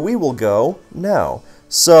 where we will go now.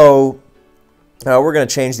 So we're going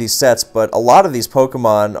to change these sets, but a lot of these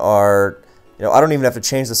Pokemon are... I don't even have to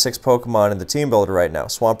change the 6 Pokemon in the team builder right now.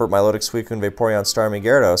 Swampert, Milotic, Suicune, Vaporeon, Starmie,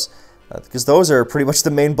 Gyarados. Because those are pretty much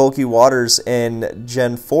the main Bulky Waters in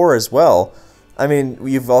Gen 4 as well. I mean,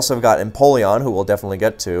 you've also got Empoleon, who we'll definitely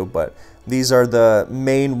get to, but these are the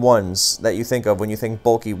main ones that you think of when you think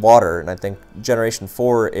Bulky Water. And I think Generation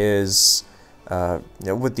 4 is,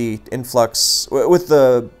 with the influx, with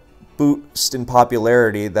the boost in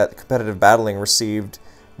popularity that competitive battling received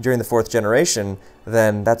during the 4th generation,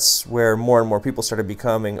 then that's where more and more people started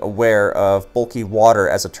becoming aware of Bulky Water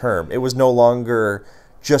as a term. It was no longer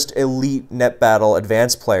just elite net battle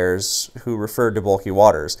advanced players who referred to Bulky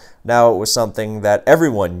Waters. Now it was something that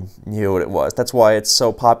everyone knew what it was. That's why it's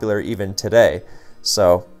so popular even today.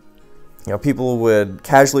 So, people would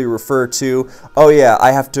casually refer to, oh yeah,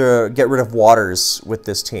 I have to get rid of Waters with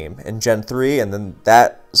this team in Gen 3, and then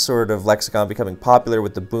that sort of lexicon becoming popular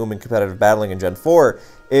with the boom in competitive battling in Gen 4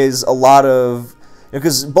 is a lot of...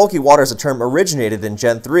 Because Bulky Water as a term originated in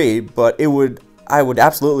Gen 3, but I would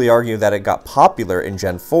absolutely argue that it got popular in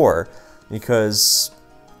Gen 4 because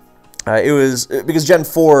Gen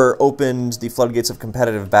 4 opened the floodgates of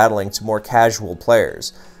competitive battling to more casual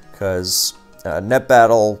players, because net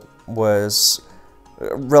battle was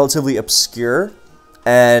relatively obscure,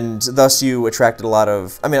 and thus you attracted a lot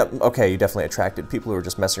of... I mean, okay, you definitely attracted people who were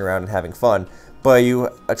just messing around and having fun, but you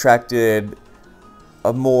attracted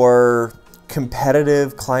a more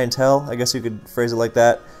competitive clientele, I guess you could phrase it like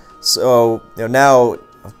that. So, now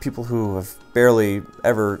people who have barely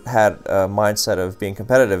ever had a mindset of being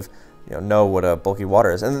competitive, know what a Bulky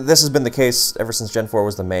Water is. And this has been the case ever since Gen 4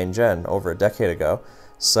 was the main gen, over a decade ago.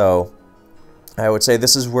 So, I would say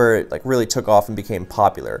this is where it really took off and became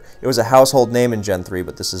popular. It was a household name in Gen 3,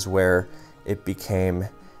 but this is where it became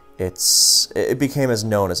as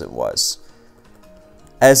known as it was.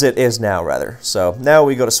 As it is now, rather. So, now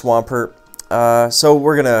we go to Swampert. So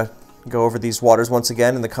we're going to go over these waters once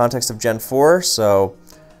again in the context of Gen 4. So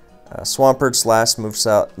Swampert's last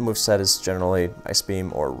moveset is generally Ice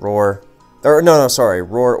Beam or Roar.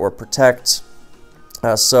 Roar or Protect.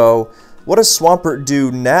 So what does Swampert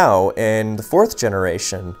do now in the 4th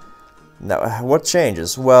generation? Now, what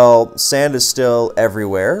changes? Well, sand is still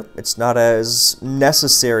everywhere. It's not as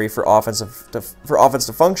necessary for offense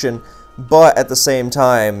to function, but at the same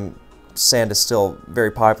time, sand is still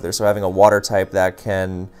very popular, so having a water type that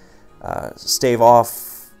can stave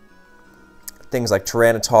off things like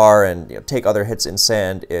Tyranitar and take other hits in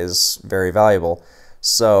sand is very valuable.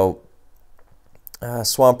 So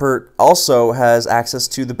Swampert also has access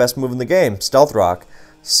to the best move in the game, Stealth Rock.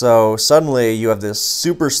 So suddenly you have this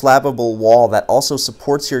super slappable wall that also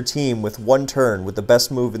supports your team with one turn with the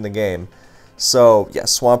best move in the game. So yeah,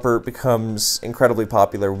 Swampert becomes incredibly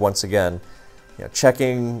popular once again.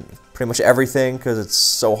 Checking pretty much everything because it's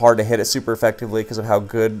so hard to hit it super effectively because of how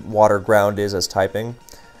good Water Ground is as typing.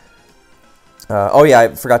 Oh yeah,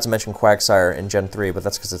 I forgot to mention Quagsire in Gen 3, but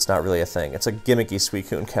that's because it's not really a thing. It's a gimmicky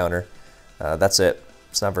Suicune counter. That's it.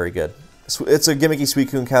 It's not very good. It's a gimmicky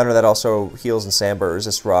Suicune counter that also heals in sand but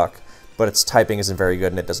resists rock, but its typing isn't very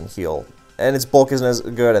good and it doesn't heal. And its bulk isn't as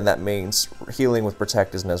good, and that means healing with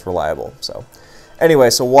Protect isn't as reliable. So, anyway,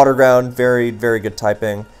 so Water Ground, very, very good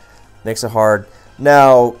typing. Makes it hard.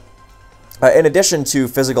 Now, in addition to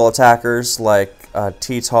physical attackers like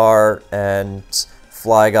T-Tar and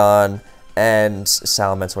Flygon and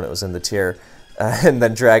Salamence when it was in the tier, and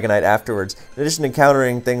then Dragonite afterwards. In addition to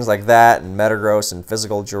countering things like that, and Metagross, and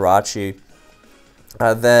Physical Jirachi,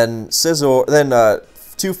 then Scizor, then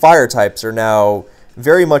 2 fire types are now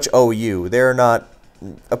very much OU. They're not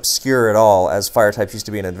obscure at all, as fire types used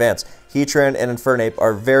to be in Advance. Heatran and Infernape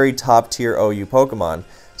are very top-tier OU Pokemon,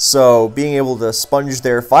 so being able to sponge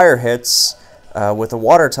their fire hits with a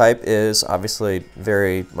water type is obviously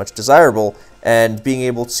very much desirable, and being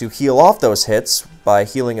able to heal off those hits by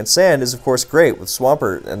healing in sand is of course great with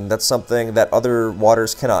Swampert, and that's something that other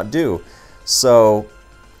waters cannot do. So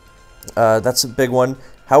that's a big one.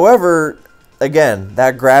 However, again,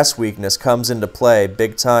 that grass weakness comes into play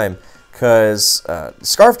big time, because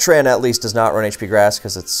Scarftran at least does not run HP Grass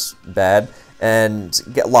because it's bad, and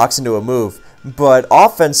locks into a move. But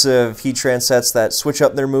offensive Heatran sets that switch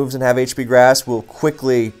up their moves and have HP Grass will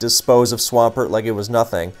quickly dispose of Swampert like it was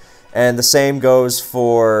nothing. And the same goes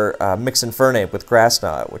for Mix Infernape with Grass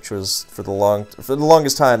Knot, which was for the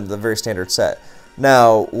longest time the very standard set.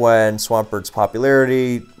 Now, when Swampert's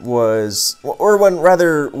popularity was, or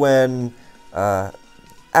when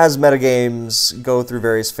as metagames go through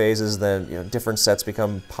various phases, then different sets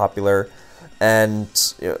become popular. And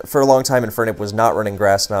for a long time, Infernape was not running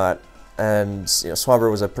Grass Knot, and Swampert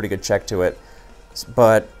was a pretty good check to it.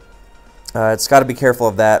 But it's got to be careful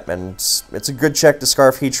of that, and it's a good check to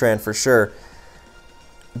Scarf Heatran for sure.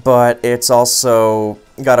 But it's also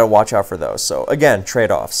got to watch out for those. So again,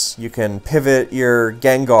 trade-offs. You can pivot your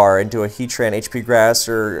Gengar into a Heatran HP Grass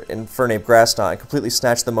or Infernape Grass Knot and completely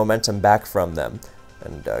snatch the momentum back from them.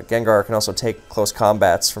 And Gengar can also take close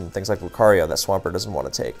combats from things like Lucario that Swampert doesn't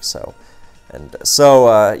want to take. So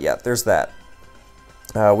yeah, there's that.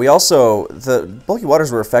 The Bulky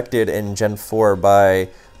Waters were affected in Gen 4 by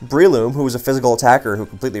Breloom, who was a physical attacker who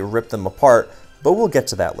completely ripped them apart, but we'll get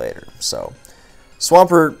to that later. So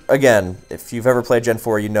Swampert, again, if you've ever played Gen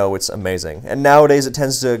 4, you know it's amazing. And nowadays it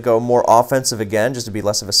tends to go more offensive again, just to be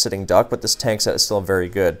less of a sitting duck, but this tank set is still very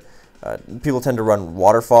good. People tend to run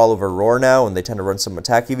Waterfall over Roar now, and they tend to run some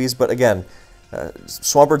attack EVs, but again,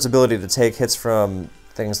 Swampert's ability to take hits from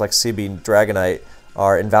things like CB Dragonite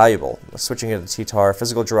are invaluable. Switching it to T-Tar,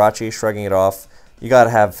 Physical Jirachi, shrugging it off, you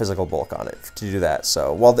gotta have physical bulk on it to do that.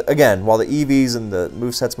 So while the EVs and the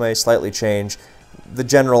movesets may slightly change, the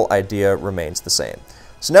general idea remains the same.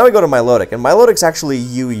 So now we go to Milotic, and Milotic's actually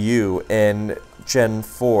UU in Gen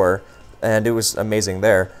 4, and it was amazing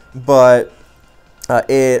there, but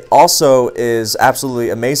it also is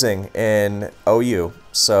absolutely amazing in OU.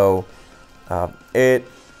 So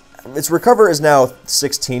its Recover is now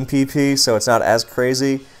 16 PP, so it's not as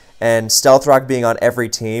crazy, and Stealth Rock being on every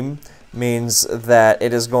team means that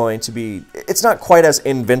it is going to be, it's not quite as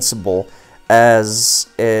invincible as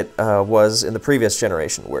it was in the previous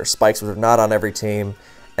generation, where Spikes were not on every team,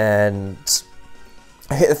 and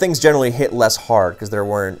things generally hit less hard because there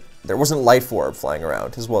wasn't Life Orb flying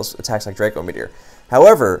around, as well as attacks like Draco Meteor.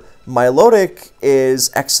 However, Milotic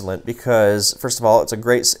is excellent because, first of all,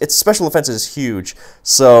 its special defense is huge,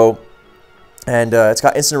 so, and it's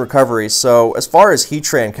got instant recovery, so as far as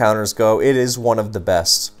Heatran counters go, it is one of the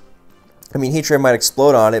best. I mean, Heatran might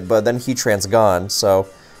explode on it, but then Heatran's gone, so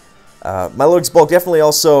Milotic's bulk definitely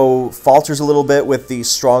also falters a little bit with the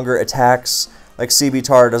stronger attacks. Like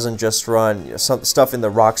CB-Tar doesn't just run some stuff in the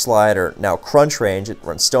Rock Slide or now Crunch range, it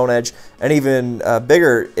runs Stone Edge, and even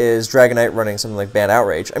bigger is Dragonite running something like Band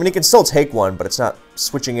Outrage. I mean, it can still take one, but it's not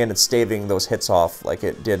switching in and staving those hits off like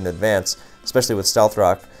it did in Advance, especially with Stealth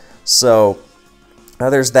Rock. So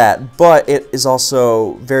there's that, but it is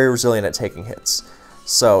also very resilient at taking hits.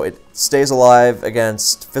 So it stays alive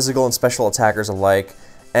against physical and special attackers alike,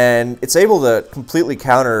 and it's able to completely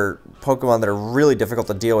counter Pokemon that are really difficult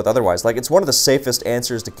to deal with otherwise. Like, it's one of the safest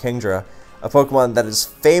answers to Kingdra, a Pokemon that is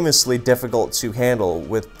famously difficult to handle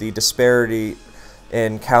with the disparity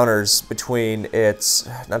in counters between its,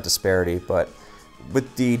 not disparity, but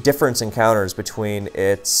with the difference in counters between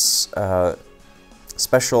its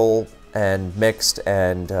special and mixed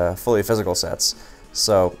and fully physical sets.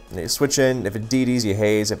 So you switch in, if it DDs, you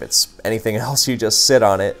haze, if it's anything else, you just sit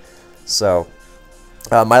on it. So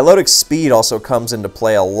Milotic's speed also comes into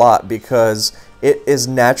play a lot because it is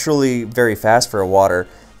naturally very fast for a water,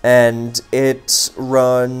 and it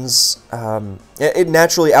runs, it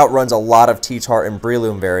naturally outruns a lot of T-Tar and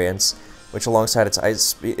Breloom variants, which alongside its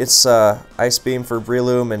Ice Beam for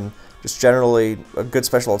Breloom and just generally a good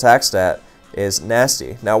special attack stat is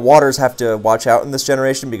nasty. Now waters have to watch out in this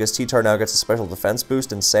generation because T-Tar now gets a special defense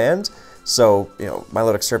boost in sand, so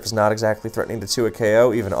Milotic Surf is not exactly threatening to 2 a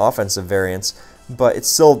KO, even offensive variants, but it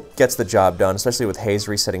still gets the job done, especially with Haze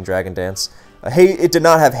resetting Dragon Dance. It did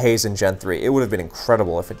not have Haze in Gen 3. It would have been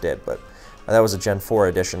incredible if it did, but that was a Gen 4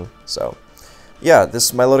 edition. So yeah,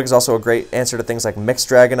 this Milotic is also a great answer to things like Mixed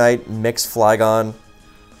Dragonite, Mixed Flygon.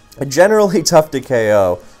 Generally tough to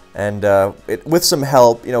KO, and with some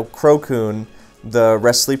help, you know, Crocoon, the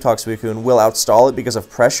Rest Sleep Talk Suicune, will outstall it because of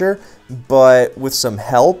pressure, but with some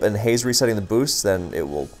help and Haze resetting the boosts, then it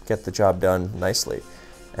will get the job done nicely.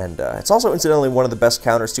 And it's also incidentally one of the best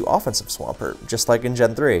counters to offensive Swampert, just like in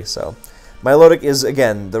Gen 3, so... Milotic is,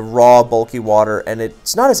 again, the raw, bulky water, and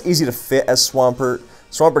it's not as easy to fit as Swampert.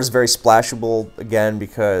 Swampert is very splashable, again,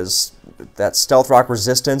 because that Stealth Rock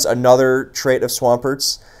resistance, another trait of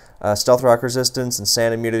Swampert's. Stealth Rock resistance and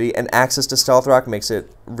Sand immunity, and access to Stealth Rock makes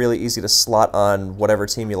it really easy to slot on whatever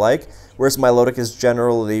team you like, whereas Milotic is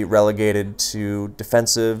generally relegated to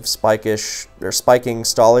defensive, spikish, or spiking,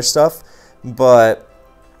 stallish stuff, but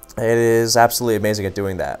it is absolutely amazing at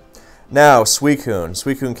doing that. Now, Suicune.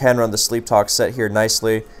 Suicune can run the Sleep Talk set here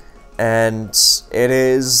nicely, and it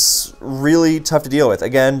is really tough to deal with.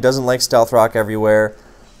 Again, doesn't like Stealth Rock everywhere,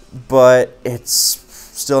 but it's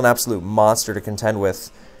still an absolute monster to contend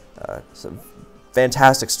with. It's a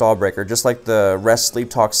fantastic stall breaker, just like the Rest Sleep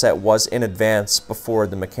Talk set was in advance before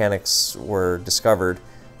the mechanics were discovered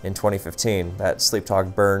in 2015. That Sleep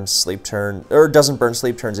Talk burns sleep turn, or doesn't burn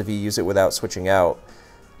sleep turns if you use it without switching out.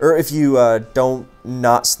 Or if you don't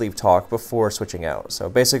not Sleep Talk before switching out. So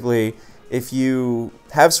basically, if you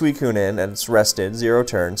have Suicune in and it's rested, 0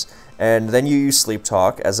 turns, and then you use Sleep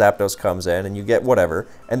Talk as Zapdos comes in and you get whatever,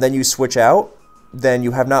 and then you switch out, then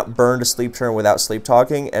you have not burned a sleep turn without Sleep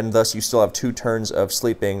Talking, and thus you still have 2 turns of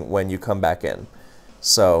sleeping when you come back in.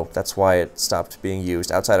 So that's why it stopped being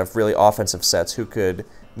used outside of really offensive sets who could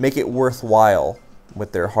make it worthwhile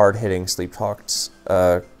with their hard-hitting Sleep Talked,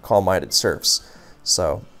 calm-minded Surfs.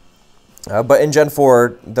 So... but in Gen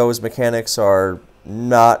 4, those mechanics are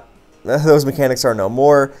no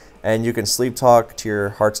more, and you can Sleep Talk to your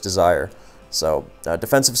heart's desire. So,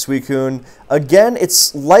 defensive Suicune, again,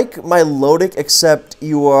 it's like Milotic, except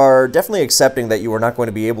you are definitely accepting that you are not going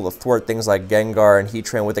to be able to thwart things like Gengar and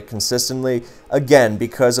Heatran with it consistently, again,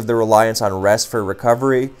 because of the reliance on rest for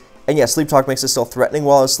recovery. And yeah, Sleep Talk makes it still threatening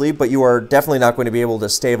while asleep, but you are definitely not going to be able to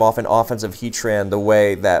stave off an offensive Heatran the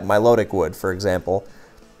way that Milotic would, for example.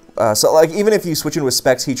 So, like, even if you switch in with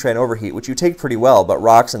Specs Heatran Overheat, which you take pretty well, but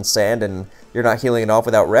rocks and sand and you're not healing it off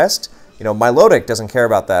without rest, you know, Milotic doesn't care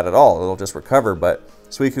about that at all. It'll just recover, but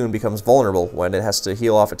Suicune becomes vulnerable when it has to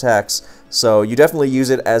heal off attacks. So you definitely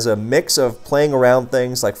use it as a mix of playing around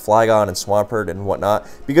things like Flygon and Swampert and whatnot,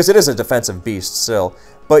 because it is a defensive beast still.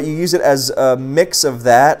 But you use it as a mix of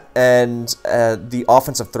that and the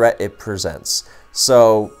offensive threat it presents.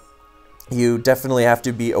 So you definitely have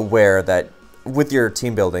to be aware that with your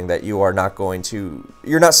team building that you are not going to,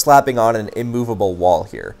 you're not slapping on an immovable wall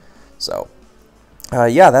here. So,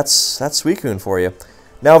 yeah, that's Suicune for you.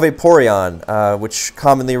 Now Vaporeon, which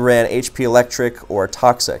commonly ran HP Electric or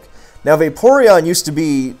Toxic. Now Vaporeon used to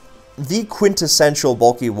be the quintessential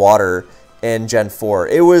bulky water in Gen 4.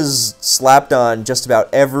 It was slapped on just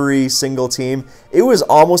about every single team. It was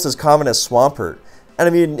almost as common as Swampert. And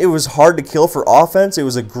I mean, it was hard to kill for offense. It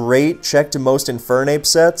was a great check to most Infernape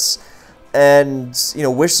sets. And, you know,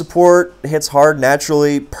 Wish support hits hard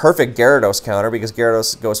naturally. Perfect Gyarados counter because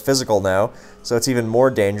Gyarados goes physical now. So it's even more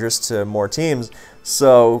dangerous to more teams.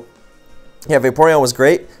 So, yeah, Vaporeon was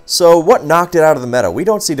great. So what knocked it out of the meta? We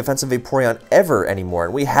don't see defensive Vaporeon ever anymore,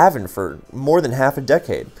 and we haven't for more than half a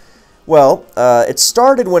decade. Well, it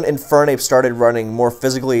started when Infernape started running more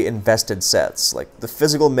physically invested sets, like the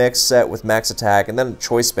physical mix set with max attack, and then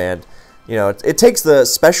Choice Band. You know, it takes the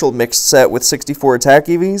special mixed set with 64 attack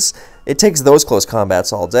EVs, it takes those close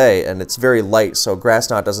combats all day, and it's very light, so Grass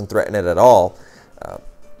Knot doesn't threaten it at all.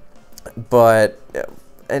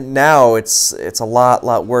 And now it's a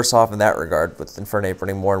lot worse off in that regard, with Infernape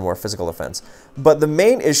running more and more physical defense. But the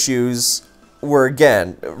main issues were,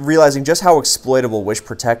 again, realizing just how exploitable Wish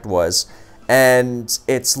Protect was, and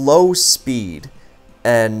its low speed.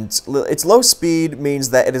 And its low speed means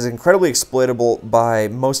that it is incredibly exploitable by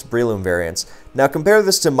most Breloom variants. Now compare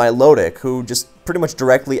this to Milotic, who just pretty much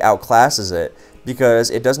directly outclasses it, because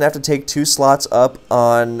it doesn't have to take 2 slots up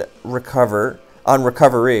on recovery.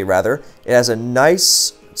 It has a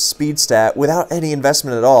nice speed stat without any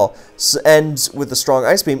investment at all. And with the strong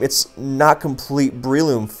Ice Beam, it's not complete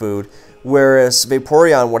Breloom food, whereas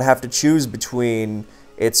Vaporeon would have to choose between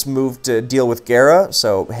its move to deal with Gara,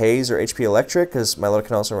 so Haze or HP Electric, because Milotic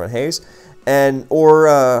can also run Haze,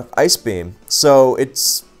 or Ice Beam. So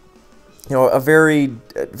it's, you know, a very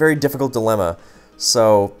difficult dilemma.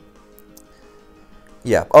 So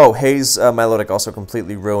yeah. Oh, Haze Milotic also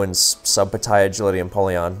completely ruins Sub-Patai, Agility, and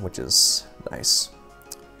Polion, which is nice.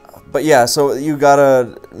 But yeah, so you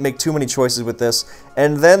gotta make too many choices with this.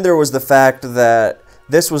 And then there was the fact that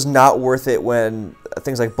this was not worth it when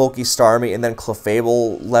things like Bulky Starmie and then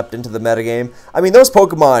Clefable leapt into the metagame. I mean, those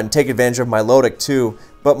Pokemon take advantage of Milotic too,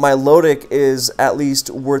 but Milotic is at least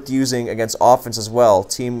worth using against offense as well,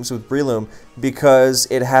 teams with Breloom, because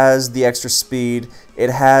it has the extra speed, it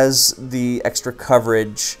has the extra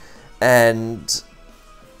coverage, and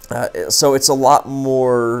so it's a lot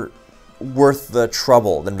more worth the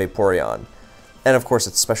trouble than Vaporeon. And of course,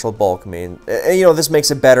 it's special bulk. I mean, you know, this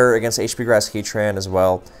makes it better against HP Grass Heatran as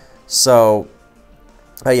well. So,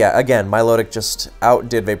 yeah, again, Milotic just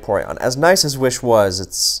outdid Vaporeon. As nice as Wish was,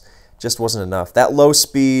 it's just wasn't enough. That low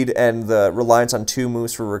speed and the reliance on 2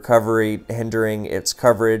 moves for recovery, hindering its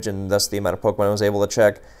coverage and thus the amount of Pokemon it was able to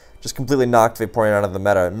check, just completely knocked Vaporeon out of the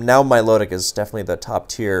meta. Now Milotic is definitely the top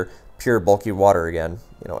tier pure bulky water again.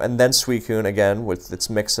 You know, and then Suicune again with its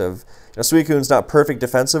mix of, you know, Suicune's not perfect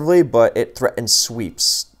defensively, but it threatens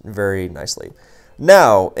sweeps very nicely.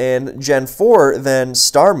 Now in Gen 4, then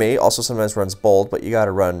Starmie also sometimes runs Bold, but you got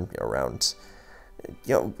to run around,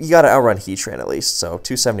 you got to outrun Heatran at least, so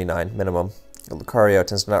 279 minimum. Lucario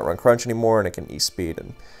tends to not run Crunch anymore, and it can E-Speed,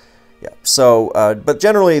 and yeah. So, but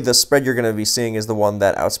generally the spread you're going to be seeing is the one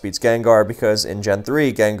that outspeeds Gengar, because in Gen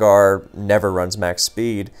 3, Gengar never runs max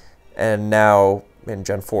speed, and now in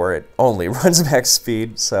Gen 4 it only runs max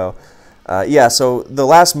speed, so yeah, so the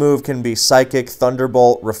last move can be Psychic,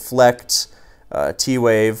 Thunderbolt, Reflect,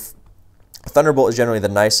 T-Wave. Thunderbolt is generally the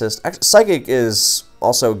nicest. Actually, Psychic is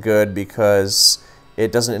also good because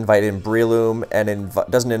it doesn't invite in Breloom and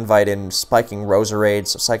doesn't invite in spiking Roserade,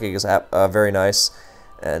 so Psychic is very nice.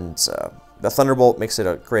 And the Thunderbolt makes it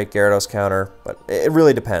a great Gyarados counter, but it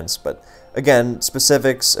really depends. But again,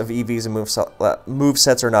 specifics of EVs and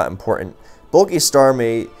movesets are not important. Bulky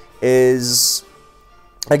Starmie is,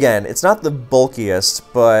 again, it's not the bulkiest,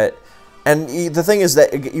 but... And the thing is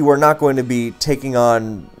that you are not going to be taking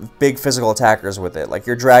on big physical attackers with it, like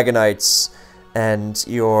your Dragonites and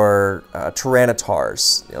your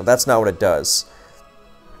Tyrannitars. You know, that's not what it does.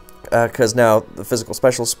 Because now the physical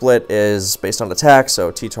special split is based on attack,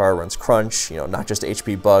 so T-Tar runs Crunch, you know, not just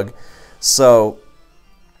HP Bug. So,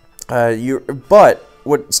 but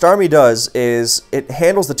what Starmie does is it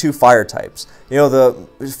handles the 2 fire types. You know,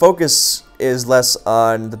 the focus is less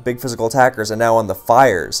on the big physical attackers and now on the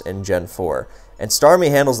fires in Gen 4. And Starmie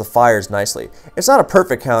handles the fires nicely. It's not a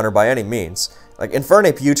perfect counter by any means. Like,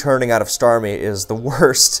 Infernape U-turning out of Starmie is the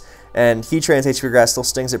worst, and Heatran's HP Grass still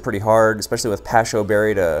stings it pretty hard, especially with Pasho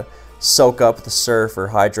Berry to soak up the Surf or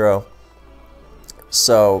Hydro.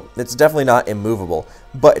 So, it's definitely not immovable.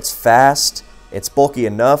 But it's fast, it's bulky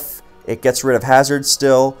enough, it gets rid of hazards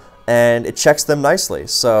still, and it checks them nicely.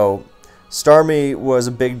 So, Starmie was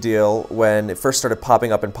a big deal when it first started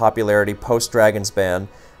popping up in popularity post-Dragon's ban,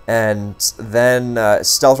 and then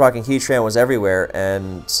Stealth Rocking Heatran was everywhere,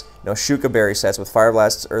 and you know, Shuka Berry sets with Fire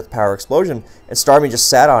Blast, Earth Power, Explosion, and Starmie just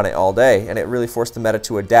sat on it all day, and it really forced the meta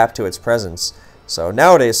to adapt to its presence. So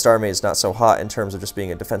nowadays Starmie is not so hot in terms of just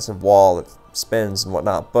being a defensive wall that spins and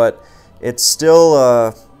whatnot, but it's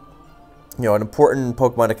still you know, an important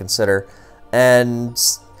Pokemon to consider. And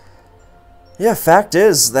yeah, fact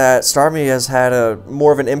is that Starmie has had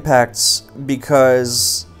more of an impact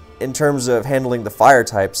because in terms of handling the fire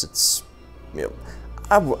types, it's, you know,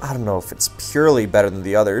 I don't know if it's purely better than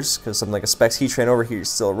the others, because something like a Specs Heatran over here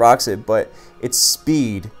still rocks it, but its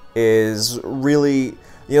speed is really,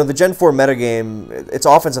 you know, the Gen 4 metagame, its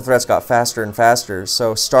offensive threats got faster and faster,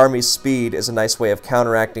 so Starmie's speed is a nice way of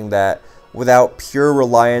counteracting that without pure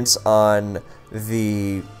reliance on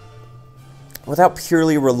without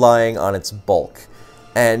purely relying on its bulk.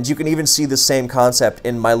 And you can even see the same concept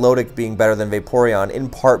in Milotic being better than Vaporeon, in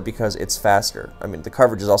part because it's faster. I mean, the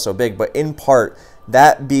coverage is also big, but in part,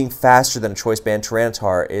 that being faster than a Choice Band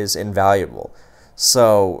Tyranitar is invaluable.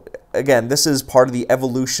 So, again, this is part of the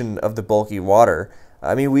evolution of the bulky water.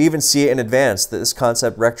 I mean, we even see it in Advanced, that this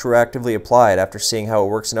concept retroactively applied after seeing how it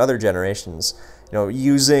works in other generations.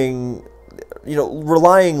 You know,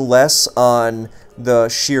 relying less on the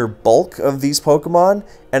sheer bulk of these Pokemon,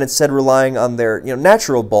 and instead relying on their, you know,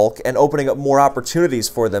 natural bulk and opening up more opportunities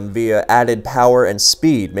for them via added power and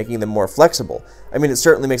speed, making them more flexible. I mean, it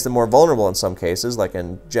certainly makes them more vulnerable in some cases, like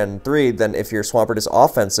in Gen 3, then if your Swampert is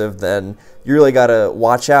offensive, then you really gotta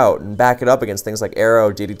watch out and back it up against things like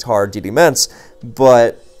Arrow, DD-Tar, DD-Mence,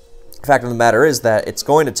 but the fact of the matter is that it's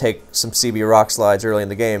going to take some CB Rock Slides early in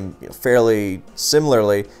the game, you know, fairly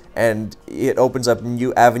similarly, and it opens up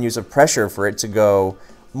new avenues of pressure for it to go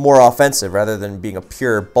more offensive rather than being a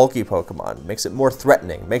pure bulky Pokemon. Makes it more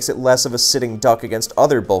threatening, makes it less of a sitting duck against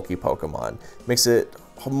other bulky Pokemon, makes it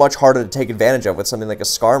much harder to take advantage of with something like a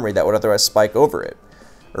Skarmory that would otherwise spike over it,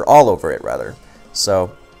 or all over it rather.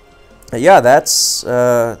 So yeah, that's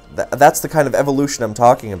the kind of evolution I'm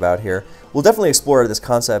talking about here. We'll definitely explore this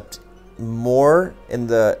concept more in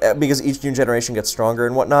the because each new generation gets stronger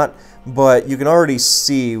and whatnot, but you can already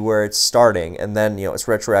see where it's starting, and then its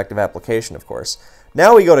retroactive application, of course.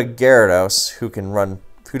 Now we go to Gyarados, who doesn't run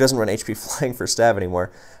HP Flying for stab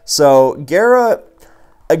anymore. So Gyara,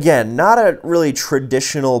 again, not a really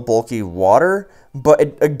traditional bulky water, but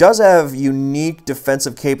it does have unique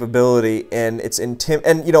defensive capability, and it's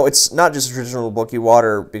it's not just a traditional bulky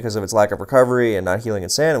water because of its lack of recovery and not healing in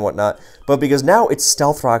sand and whatnot, but because now it's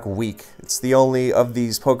Stealth Rock weak. It's the only of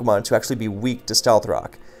these Pokemon to actually be weak to Stealth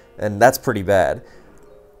Rock, and that's pretty bad.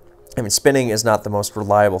 I mean, spinning is not the most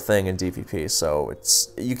reliable thing in DPP, so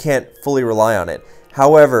you can't fully rely on it.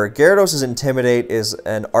 However, Gyarados' Intimidate is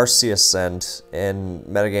an Arceus Send in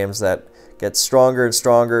metagames that gets stronger and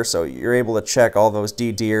stronger, so you're able to check all those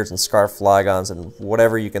D-Deers and Scarf Flygons and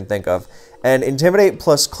whatever you can think of. And Intimidate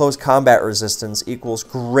plus Close Combat Resistance equals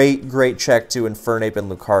great check to Infernape and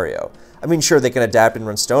Lucario. I mean, sure, they can adapt and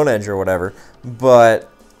run Stone Edge or whatever, but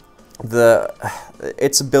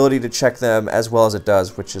its ability to check them as well as it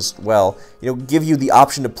does, which is, well, give you the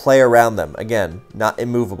option to play around them. Again, not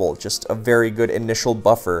immovable, just a very good initial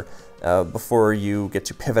buffer before you get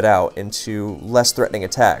to pivot out into less threatening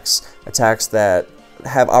attacks. Attacks that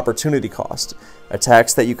have opportunity cost.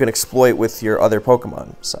 Attacks that you can exploit with your other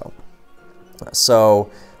Pokemon.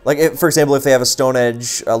 So like, for example, if they have a Stone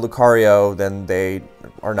Edge Lucario, then they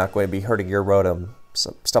are not going to be hurting your Rotom.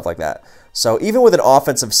 So, stuff like that. So even with an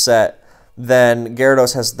offensive set, then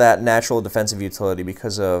Gyarados has that natural defensive utility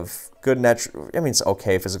because of good natural. I mean, it's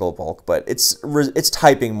okay physical bulk, but it's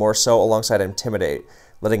typing more so alongside Intimidate,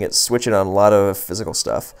 letting it switch it on a lot of physical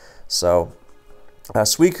stuff. So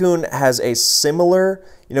Suicune has a similar.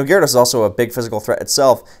 Gyarados is also a big physical threat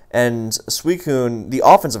itself, and Suicune, the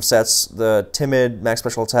offensive sets, the Timid, Max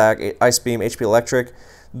Special Attack, Ice Beam, HP Electric,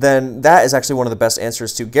 then that is actually one of the best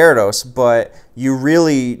answers to Gyarados, but you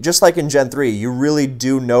really, just like in Gen 3, you really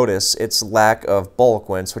do notice its lack of bulk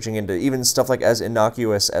when switching into even stuff like as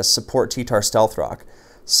innocuous as Support T-Tar Stealth Rock.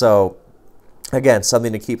 So, again,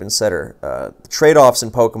 something to keep in consider. Trade-offs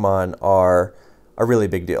in Pokemon are a really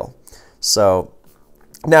big deal. So,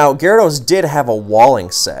 now, Gyarados did have a walling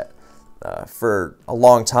set for a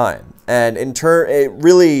long time, and in turn,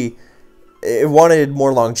 it wanted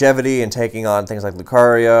more longevity and taking on things like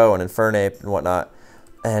Lucario and Infernape and whatnot,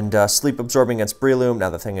 and sleep absorbing against Breloom. Now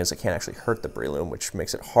the thing is, it can't actually hurt the Breloom, which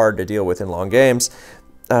makes it hard to deal with in long games,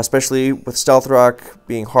 especially with Stealth Rock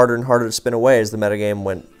being harder and harder to spin away as the metagame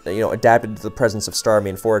went, adapted to the presence of Starmie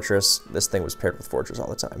and Fortress. This thing was paired with Fortress all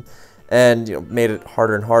the time, and made it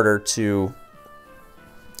harder and harder to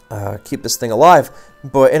keep this thing alive.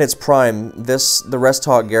 But in its prime, the Rest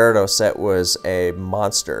Talk Gyarados set was a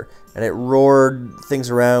monster, and it roared things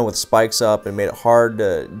around with spikes up and made it hard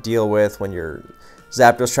to deal with when your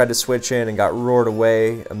Zapdos tried to switch in and got roared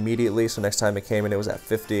away immediately. So next time it came in, it was at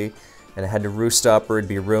 50, and it had to roost up or it'd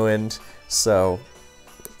be ruined. So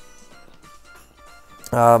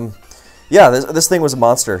yeah, this thing was a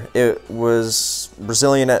monster. It was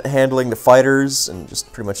resilient at handling the fighters and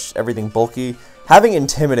just pretty much everything bulky. Having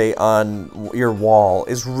Intimidate on your wall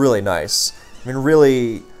is really nice.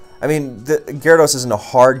 Gyarados isn't a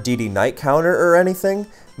hard DD Knight counter or anything,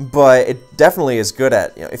 but it definitely is good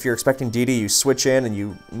at, if you're expecting DD, you switch in and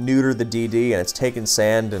you neuter the DD and it's taking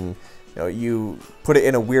sand, and you put it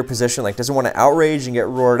in a weird position, like does it want to outrage and get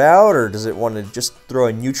roared out, or does it want to just throw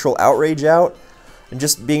a neutral outrage out? And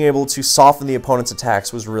just being able to soften the opponent's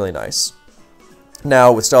attacks was really nice.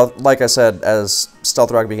 Now, with Stealth, like I said, as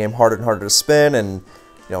Stealth Rock became harder and harder to spin, and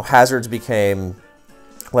hazards became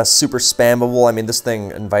less super spammable. I mean, this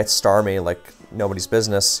thing invites Starmie like nobody's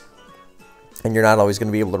business, and you're not always going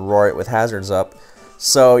to be able to roar it with hazards up.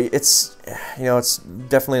 So it's it's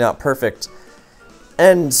definitely not perfect.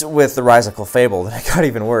 And with the Rise of Clefable, then it got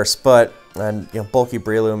even worse. And bulky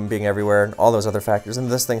Breloom being everywhere and all those other factors, and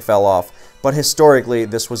this thing fell off. But historically,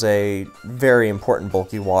 this was a very important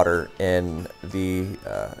bulky water in the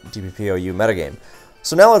DPPOU metagame.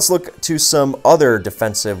 So now let's look to some other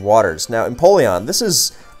defensive waters. Now, Empoleon, this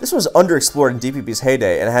was underexplored in DPP's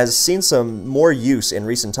heyday and has seen some more use in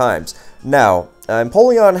recent times. Now,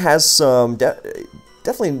 Empoleon has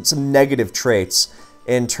definitely some negative traits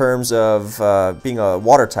in terms of being a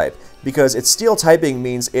water type, because its steel typing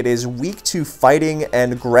means it is weak to fighting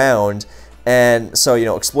and ground, and so,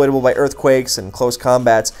 exploitable by earthquakes and close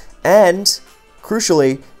combats, and,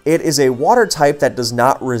 crucially, it is a water type that does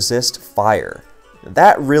not resist fire.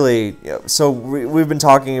 that really, so we've been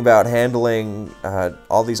talking about handling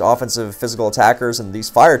all these offensive physical attackers and these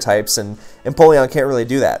fire types, and Empoleon can't really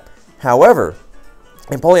do that. However,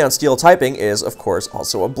 Empoleon steel typing is, of course,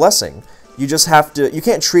 also a blessing. You just have to, you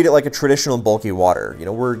can't treat it like a traditional bulky water.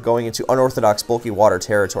 We're going into unorthodox bulky water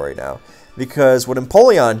territory now. Because what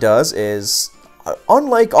Empoleon does is,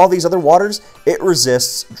 unlike all these other waters, it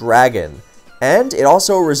resists dragon. And it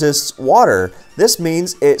also resists water. This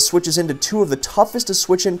means it switches into two of the toughest to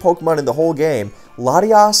switch in Pokemon in the whole game,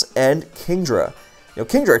 Latias and Kingdra.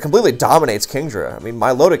 Kingdra completely dominates Kingdra. I mean,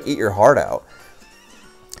 Milotic, eat your heart out.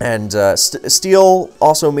 And Steel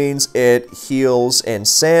also means it heals in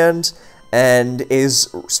sand and is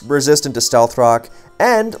resistant to Stealth Rock.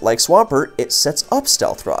 And, like Swampert, it sets up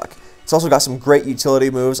Stealth Rock. It's also got some great utility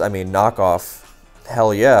moves. I mean, Knock Off,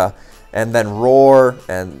 hell yeah. And then Roar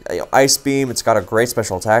and Ice Beam. It's got a great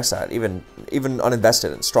special attack stat, even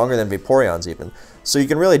uninvested, and stronger than Vaporeon's even. So you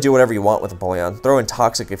can really do whatever you want with Empoleon. Throw in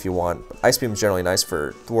Toxic if you want. Ice Beam is generally nice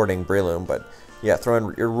for thwarting Breloom, but yeah, throw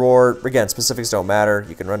in your Roar. Again, specifics don't matter.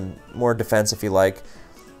 You can run more defense if you like.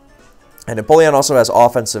 And Empoleon also has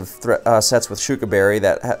offensive sets with Shuka Berry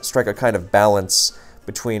that strike a kind of balance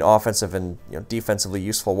between offensive and defensively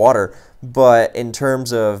useful water. But in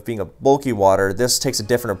terms of being a bulky water, this takes a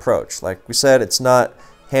different approach. Like we said, it's not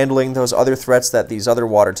handling those other threats that these other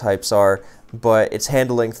water types are, but it's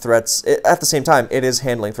handling threats, at the same time, it is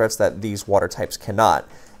handling threats that these water types cannot.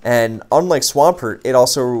 And unlike Swampert,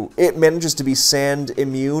 it manages to be sand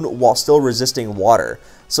immune while still resisting water.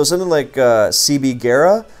 So something like CB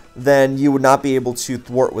Gara, then you would not be able to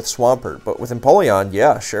thwart with Swampert. But with Empoleon,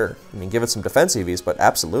 yeah, sure. I mean, give it some defense EVs, but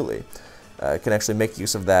absolutely. It can actually make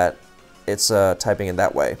use of that. It's typing in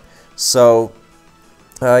that way. So,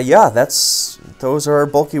 yeah, those are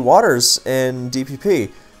bulky waters in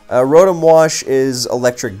DPP. Rotom Wash is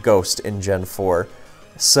Electric Ghost in Gen 4.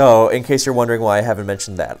 So, in case you're wondering why I haven't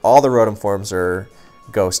mentioned that, all the Rotom forms are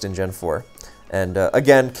Ghost in Gen 4. And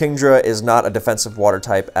again, Kingdra is not a defensive water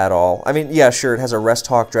type at all. I mean, yeah, sure, it has a Rest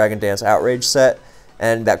Hawk, Dragon Dance, Outrage set,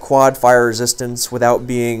 and that quad fire resistance without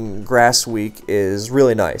being grass weak is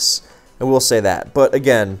really nice. I will say that. But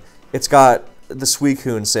again, it's got the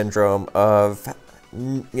Suicune syndrome of,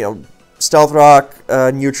 Stealth Rock,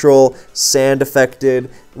 neutral, sand affected,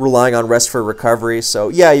 relying on rest for recovery. So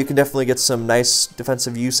yeah, you can definitely get some nice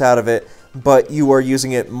defensive use out of it, but you are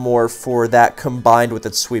using it more for that combined with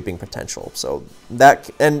its sweeping potential. So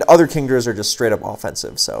that, and other Kingdras are just straight up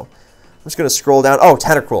offensive. So I'm just going to scroll down. Oh,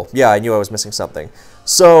 Tentacruel. Yeah, I knew I was missing something.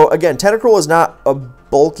 So again, Tentacruel is not a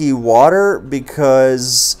bulky water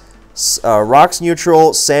because rock's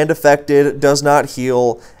neutral, sand affected, does not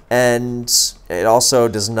heal, and it also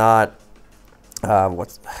does not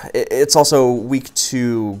it's also weak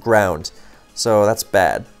to ground, so that's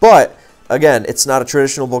bad. But again, it's not a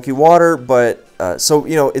traditional bulky water, but so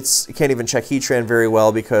it can't even check Heatran very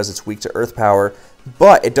well because it's weak to Earth Power.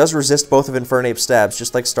 But it does resist both of Infernape's stabs,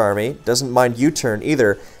 just like Starmie. Doesn't mind U-turn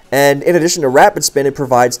either. And in addition to Rapid Spin, it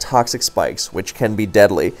provides Toxic Spikes, which can be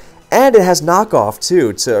deadly. And it has Knockoff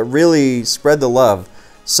too to really spread the love.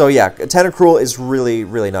 So yeah, Tentacruel is really,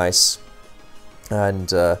 really nice.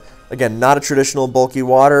 And again, not a traditional bulky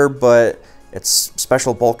water, but its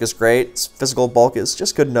special bulk is great. Its physical bulk is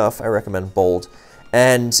just good enough. I recommend Bold.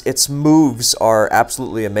 And its moves are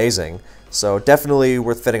absolutely amazing. So definitely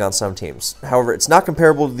worth fitting on some teams. However, it's not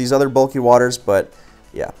comparable to these other bulky waters, but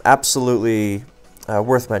yeah, absolutely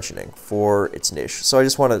worth mentioning for its niche. So I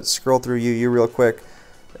just want to scroll through UU real quick.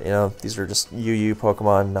 These are just UU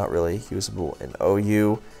Pokemon, not really usable in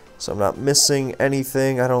OU. So I'm not missing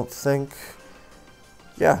anything, I don't think.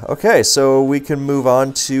 Yeah, okay, so we can move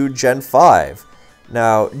on to Gen 5.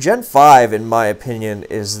 Now, Gen 5, in my opinion,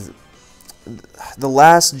 is the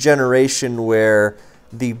last generation where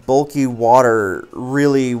the bulky water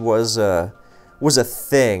really was a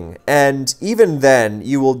thing. And even then,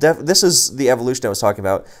 you will this is the evolution I was talking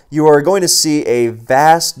about. You are going to see a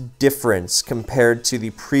vast difference compared to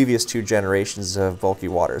the previous two generations of bulky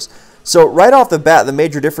waters. So right off the bat, the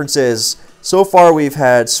major difference is, so far we've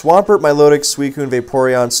had Swampert, Milotic, Suicune,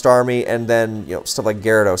 Vaporeon, Starmie, and then stuff like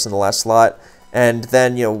Gyarados in the last slot. And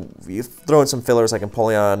then you throw in some fillers like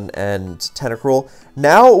Empoleon and Tentacruel.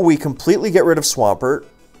 Now we completely get rid of Swampert.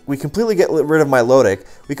 We completely get rid of Milotic.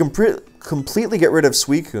 We completely get rid of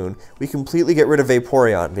Suicune. We completely get rid of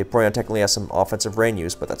Vaporeon. Vaporeon technically has some offensive rain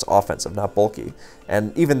use, but that's offensive, not bulky.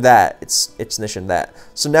 And even that, it's niche in that.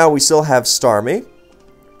 So now we still have Starmie.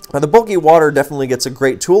 Now, the bulky water definitely gets a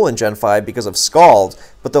great tool in Gen 5 because of Scald,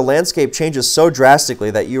 but the landscape changes so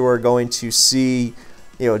drastically that you are going to see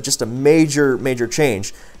just a major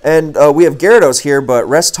change. And we have Gyarados here, but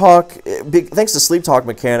Rest Talk, thanks to Sleep Talk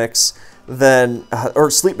mechanics, then or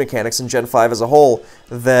sleep mechanics in Gen 5 as a whole,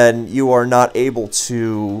 then you are not able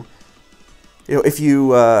to, if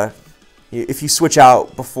you switch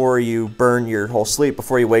out before you burn your whole sleep,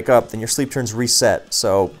 before you wake up, then your sleep turns reset,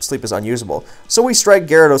 so sleep is unusable. So we strike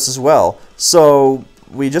Gyarados as well. So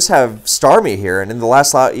we just have Starmie here, and in the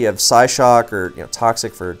last slot you have Psyshock or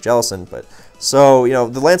Toxic for Jellicent. But so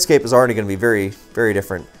the landscape is already going to be very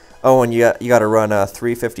different. Oh, and you got to run a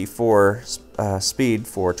 354 speed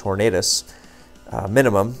for Tornadus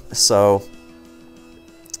minimum. So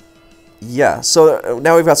yeah, so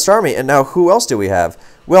now we've got Starmie, and now who else do we have?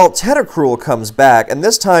 Well, Tentacruel comes back, and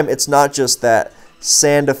this time it's not just that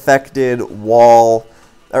sand-affected wall,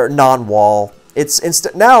 or non-wall.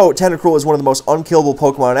 Now Tentacruel is one of the most unkillable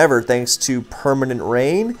Pokemon ever, thanks to Permanent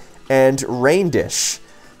Rain and Rain Dish.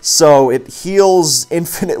 So it heals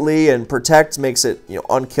infinitely, and Protect makes it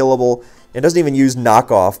unkillable. It doesn't even use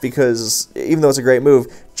Knockoff, because even though it's a great move,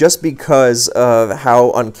 just because of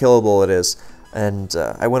how unkillable it is. And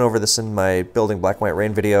I went over this in my Building Black and White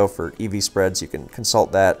Rain video for EV spreads. You can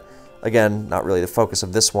consult that. Again, not really the focus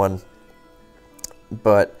of this one.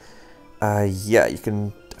 But, yeah, you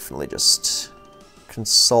can definitely just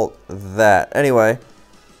consult that. Anyway,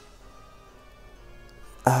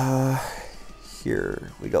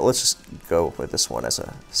 here we go. Let's just go with this one as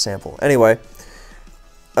a sample. Anyway,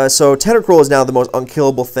 so Tentacruel is now the most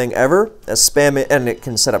unkillable thing ever. Spam it, and it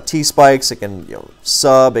can set up T-Spikes. It can,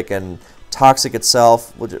 sub. It can Toxic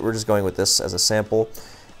itself. We're just going with this as a sample.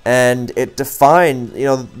 And it defined,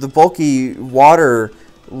 the bulky water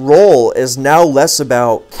role is now less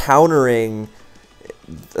about countering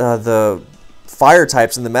the fire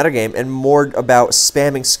types in the metagame and more about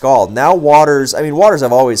spamming Scald. Now waters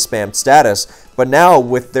have always spammed status, but now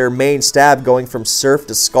with their main stab going from Surf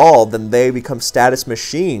to Scald, then they become status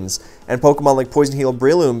machines. And Pokemon like Poison Heal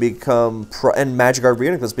Breloom and Magikarp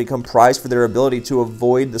Reuniclus become prized for their ability to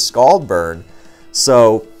avoid the Scald burn.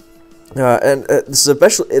 So, this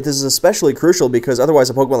is especially crucial because otherwise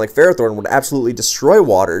a Pokemon like Ferrothorn would absolutely destroy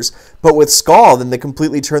waters, but with Scald, then they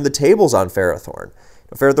completely turn the tables on Ferrothorn.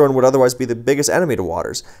 Ferrothorn would otherwise be the biggest enemy to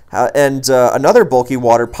waters. And another bulky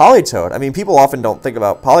water, Politoed. I mean, people often don't think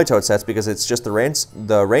about Politoed sets because it's just the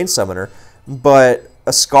rain summoner, but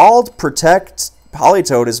a Scald, Protect,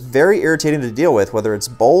 Politoed is very irritating to deal with, whether it's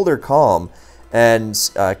bold or calm, and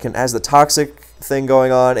has the Toxic thing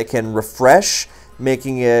going on. It can refresh,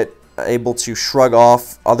 making it able to shrug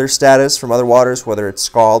off other status from other waters, whether it's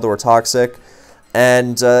Scald or Toxic,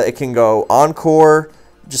 and it can go Encore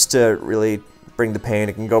just to really bring the pain.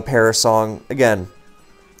 It can go Parasong. Again,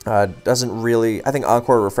 doesn't really... I think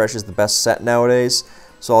Encore Refresh is the best set nowadays,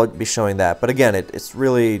 so I'll be showing that. But again, it's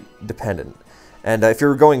really dependent. And if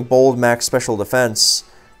you're going bold max special defense,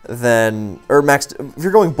 then... if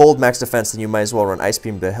you're going bold max defense, then you might as well run Ice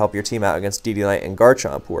Beam to help your team out against DD Knight and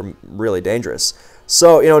Garchomp, who are really dangerous.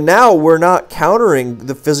 So, now we're not countering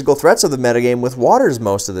the physical threats of the metagame with waters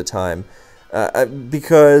most of the time.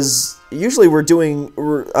 Because usually we're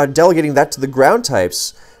delegating that to the ground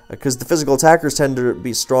types, because the physical attackers tend to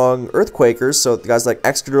be strong Earthquakers, so guys like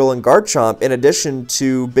Excadrill and Garchomp, in addition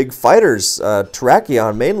to big fighters,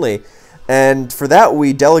 Terrakion mainly, and for that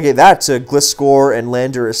we delegate that to Gliscor and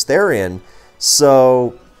Landorus Therian.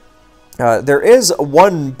 So there is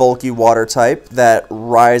one bulky water type that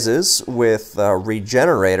rises with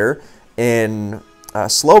Regenerator in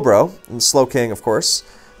Slowbro, and Slowking of course.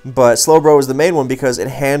 But Slowbro is the main one because it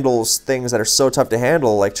handles things that are so tough to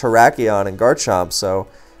handle, like Terrakion and Garchomp. So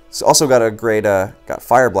it's also got a great got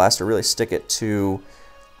Fire Blast to really stick it to.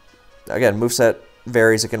 Again, moveset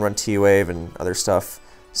varies. It can run T-Wave and other stuff.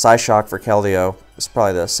 Psyshock for Keldeo is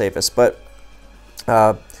probably the safest. But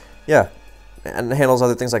yeah, and it handles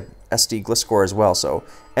other things like SD Gliscor as well. So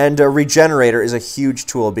Regenerator is a huge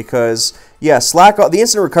tool because yeah, Slack Off, the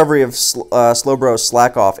instant recovery of Slowbro's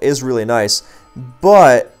Slack Off is really nice.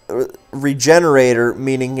 But Regenerator,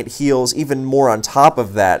 meaning it heals even more on top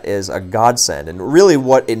of that, is a godsend. And really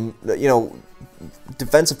what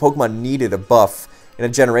defensive Pokemon needed a buff in a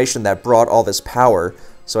generation that brought all this power.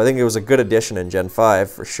 So I think it was a good addition in Gen 5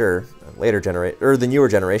 for sure. The newer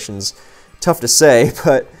generations, tough to say,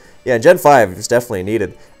 but yeah, Gen 5 is definitely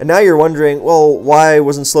needed. And now you're wondering, well, why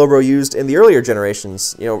wasn't Slowbro used in the earlier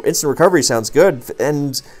generations? Instant recovery sounds good,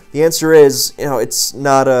 and the answer is, it's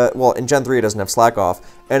not well, in Gen 3 it doesn't have Slack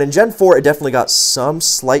Off, and in Gen 4 it definitely got some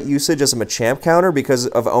slight usage as a Machamp counter because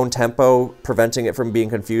of own tempo preventing it from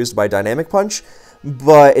being confused by Dynamic Punch.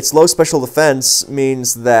 but its low special defense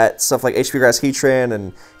means that stuff like HP Grass Heatran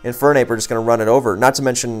and Infernape are just going to run it over, not to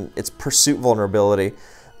mention its Pursuit vulnerability.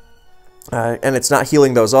 And it's not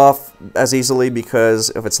healing those off as easily because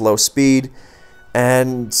of its low speed.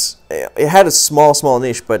 And it had a small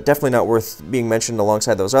niche, but definitely not worth being mentioned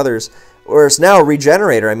alongside those others. Whereas now,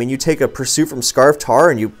 Regenerator, I mean, you take a Pursuit from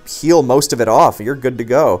Scarftar and you heal most of it off. You're good to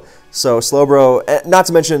go. So Slowbro, not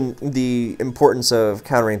to mention the importance of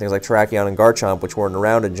countering things like Terrakion and Garchomp, which weren't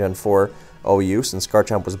around in Gen 4 OU, since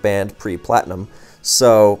Garchomp was banned pre-Platinum.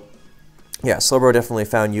 So, yeah, Slowbro definitely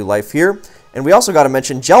found you life here. And we also got to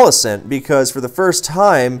mention Jellicent, because for the first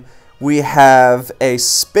time, we have a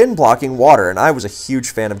spin-blocking water, and I was a huge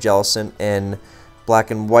fan of Jellicent in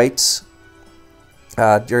Black and White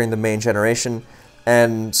during the main generation.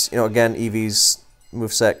 And, you know, again, Eevee's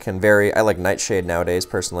moveset can vary. I like Nightshade nowadays,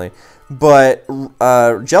 personally. But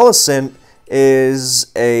Jellicent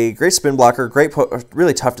is a great spin blocker,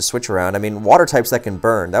 really tough to switch around. I mean, water types that can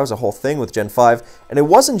burn. That was a whole thing with Gen 5. And it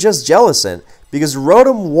wasn't just Jellicent, because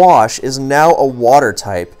Rotom Wash is now a water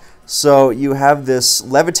type. So you have this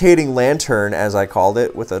levitating lantern, as I called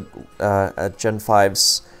it, with a Gen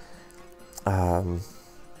 5's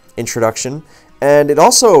introduction. And it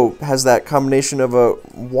also has that combination of a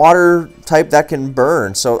water type that can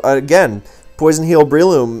burn. So again, Poison Heal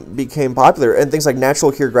Breloom became popular, and things like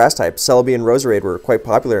Natural Cure Grass type, Celebi and Roserade were quite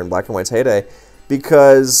popular in Black and White's heyday,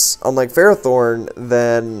 because unlike Ferrothorn,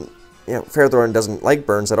 then Ferrothorn doesn't like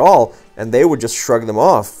burns at all, and they would just shrug them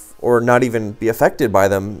off, or not even be affected by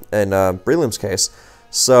them in Breloom's case.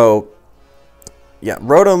 So, yeah,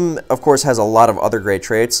 Rotom, of course, has a lot of other great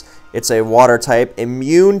traits. It's a water type,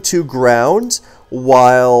 immune to ground,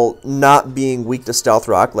 while not being weak to Stealth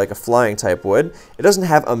Rock like a flying type would. It doesn't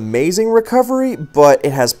have amazing recovery, but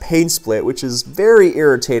it has Pain Split, which is very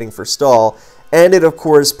irritating for Stall, and it, of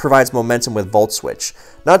course, provides momentum with Volt Switch.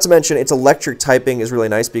 Not to mention, its electric typing is really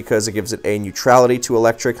nice because it gives it a neutrality to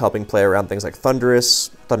electric, helping play around things like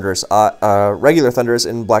Thundurus, regular Thundurus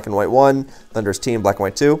in Black and White 1, Thundurus T in Black and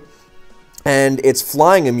White 2. And its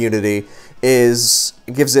flying immunity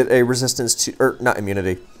gives it a resistance to, or not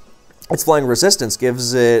immunity, its flying resistance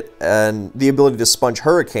gives it the ability to sponge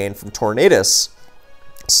Hurricane from Tornadus.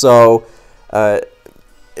 So,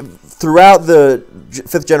 throughout the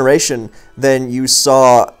 5th generation, then you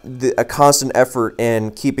saw a constant effort in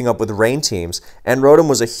keeping up with rain teams, and Rotom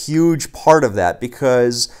was a huge part of that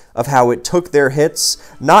because of how it took their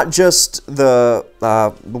hits, not just the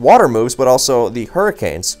water moves, but also the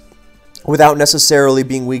Hurricanes, without necessarily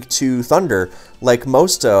being weak to Thunder, like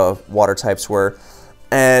most water types were.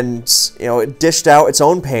 And, it dished out its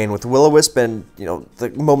own pain with Will-O-Wisp and,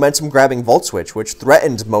 the momentum-grabbing Volt Switch, which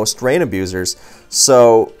threatened most rain abusers.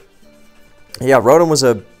 So, yeah, Rotom was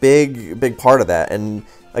a big part of that. And,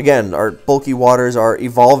 again, our bulky waters are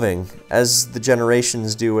evolving, as the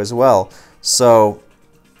generations do as well. So,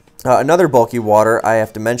 another bulky water I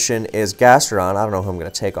have to mention is Gastrodon. I don't know who I'm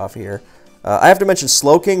going to take off here. I have to mention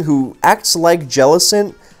Slowking, who acts like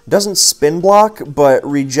Jellicent, doesn't spin block, but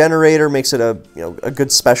Regenerator makes it a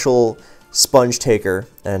good special sponge taker,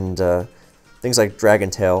 and things like Dragon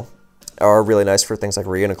Tail are really nice for things like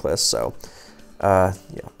Reuniclus. So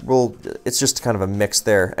it's just kind of a mix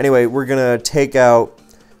there. Anyway, we're gonna take out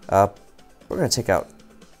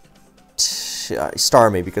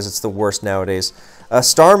Starmie because it's the worst nowadays.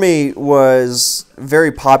 Starmie was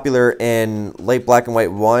very popular in late Black and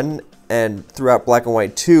White 1 and throughout Black and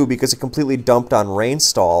White 2 because it completely dumped on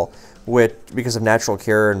Rainstall because of Natural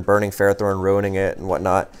Cure and burning Ferrothorn, ruining it and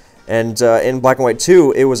whatnot. And in Black and White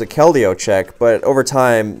 2, it was a Keldeo check, but over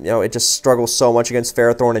time, it just struggles so much against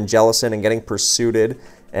Ferrothorn and Jellicent and getting pursued,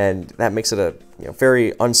 and that makes it a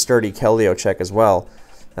very unsturdy Keldeo check as well.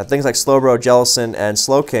 Things like Slowbro, Jellicent, and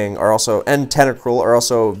Slowking and Tentacruel are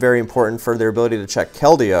also very important for their ability to check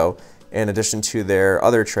Keldeo, in addition to their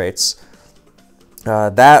other traits.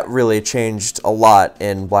 That really changed a lot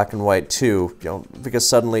in Black and White 2, because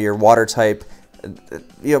suddenly your water type,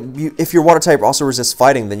 if your water type also resists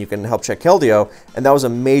fighting, then you can help check Keldeo, and that was a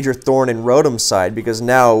major thorn in Rotom's side, because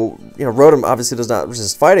now, Rotom obviously does not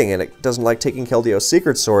resist fighting, and it doesn't like taking Keldeo's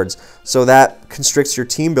Secret Swords, so that constricts your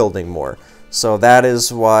team building more. So that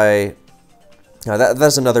is why,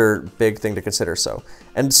 that's another big thing to consider. So,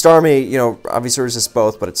 and Starmie, obviously resists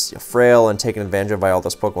both, but it's frail and taken advantage of by all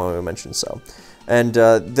those Pokemon we mentioned, so. And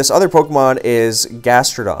this other Pokemon is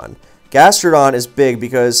Gastrodon. Gastrodon is big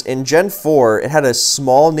because in Gen 4, it had a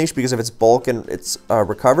small niche because of its bulk and its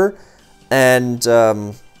recover. And,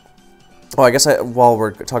 I guess while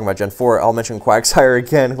we're talking about Gen 4, I'll mention Quagsire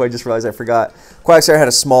again, who I just realized I forgot. Quagsire had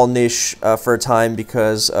a small niche for a time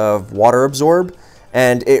because of Water Absorb,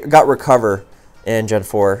 and it got Recover. in Gen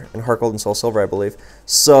 4, in Heart Gold and Soul Silver, I believe.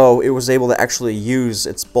 So it was able to actually use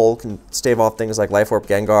its bulk and stave off things like Life Orb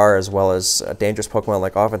Gengar, as well as dangerous Pokemon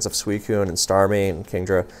like Offensive Suicune and Starmie and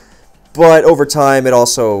Kingdra. But over time, it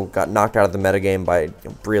also got knocked out of the metagame by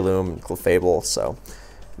Breloom and Clefable, so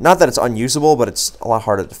not that it's unusable, but it's a lot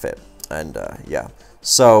harder to fit. And yeah,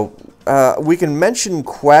 so we can mention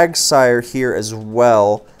Quagsire here as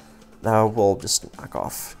well. Now we'll just knock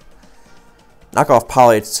off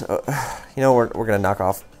Poly. You know, we're gonna knock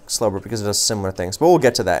off Slowbro because it does similar things, but we'll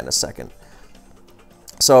get to that in a second.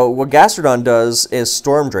 So what Gastrodon does is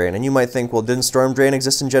Storm Drain, and you might think, well, didn't Storm Drain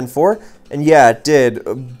exist in Gen 4? And yeah, it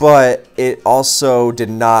did, but it also did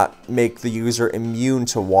not make the user immune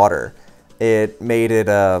to water. It made it,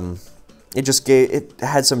 it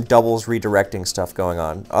had some doubles redirecting stuff going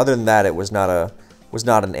on. Other than that, it was not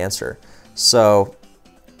an answer. So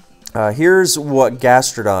here's what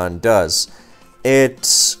Gastrodon does.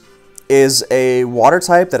 It is a water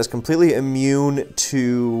type that is completely immune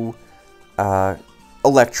to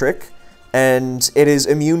electric, and it is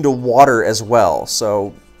immune to water as well.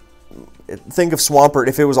 So think of Swampert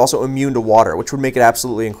if it was also immune to water, which would make it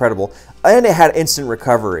absolutely incredible. And it had instant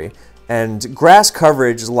recovery. And grass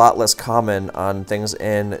coverage is a lot less common on things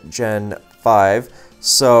in Gen 5.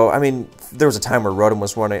 So, I mean, there was a time where Rotom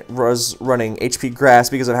was running HP Grass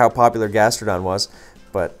because of how popular Gastrodon was.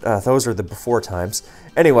 But those are the before times.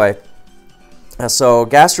 Anyway, so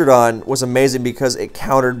Gastrodon was amazing because it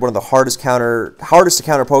countered one of the hardest to counter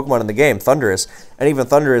Pokemon in the game, Thundurus, and even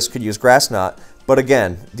Thundurus could use Grass Knot. But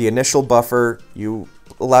again, the initial buffer, you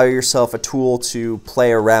allow yourself a tool to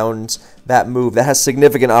play around that move that has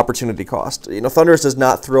significant opportunity cost. You know, Thundurus does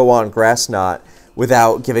not throw on Grass Knot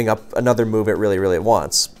without giving up another move it really, really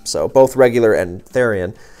wants. So both regular and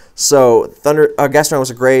Therian. So Gastrodon was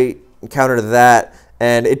a great counter to that.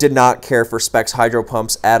 And it did not care for Specs Hydro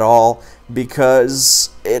Pumps at all because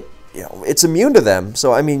it's immune to them.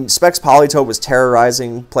 So, I mean, Specs Politoed was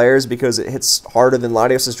terrorizing players because it hits harder than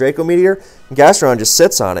Latios' Draco Meteor, and Gastrodon just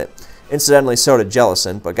sits on it. Incidentally, so did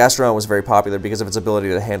Jellicent, but Gastrodon was very popular because of its ability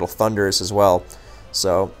to handle Thundurus as well.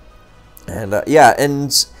 So, and yeah,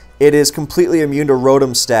 and it is completely immune to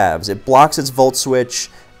Rotom Stabs. It blocks its Volt Switch,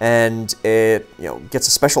 and it gets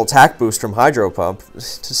a special attack boost from Hydro Pump,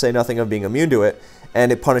 to say nothing of being immune to it.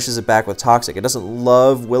 And it punishes it back with Toxic. It doesn't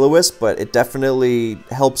love Will-O-Wisp, but it definitely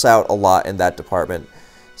helps out a lot in that department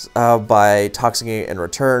by Toxicking it in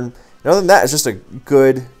return. And other than that, it's just a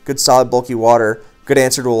good solid bulky water. Good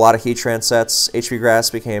answer to a lot of Heatran sets. HP Grass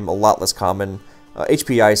became a lot less common.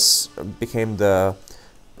 HP Ice became the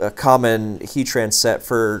common Heatran set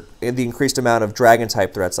for the increased amount of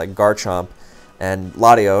Dragon-type threats like Garchomp and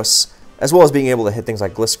Latios, as well as being able to hit things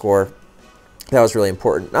like Gliscor. That was really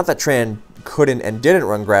important. Not that Tran couldn't and didn't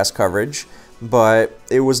run grass coverage, but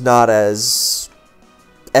it was not as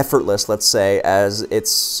effortless, let's say, as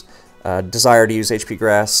its desire to use HP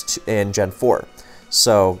Grass in Gen 4.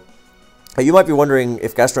 So you might be wondering,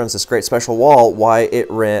 if Gastrodon's this great special wall, why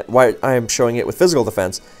I am showing it with physical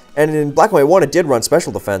defense. And in Black and White 1, it did run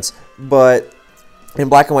special defense, but in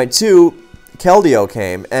Black and White 2, Keldeo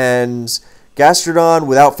came, and Gastrodon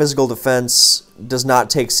without physical defense does not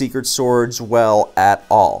take Secret Swords well at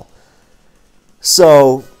all.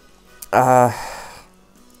 So, yeah,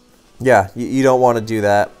 you don't want to do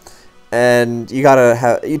that, and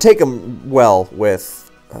you take them well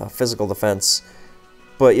with physical defense.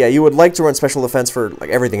 But yeah, you would like to run special defense for like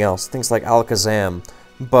everything else, things like Alakazam.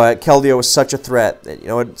 But Keldeo is such a threat that,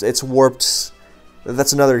 it's warped.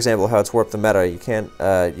 That's another example of how it's warped the meta. You can't,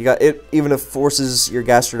 even if it forces your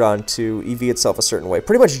Gastrodon to EV itself a certain way,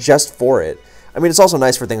 pretty much just for it. I mean, it's also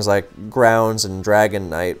nice for things like Grounds and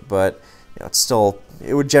Dragonite, but it's still,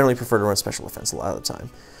 it would generally prefer to run special defense a lot of the time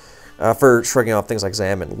for shrugging off things like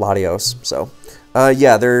Zam and Latios. So,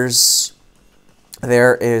 yeah, there is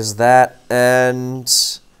that,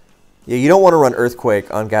 and yeah, you don't want to run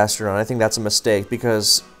Earthquake on Gastrodon. I think that's a mistake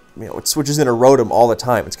because it switches into Rotom all the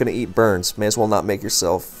time. It's going to eat burns. May as well not make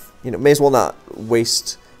yourself, may as well not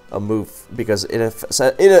waste a move because it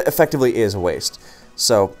effectively is a waste.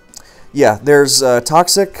 So, yeah, there's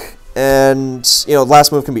Toxic. And,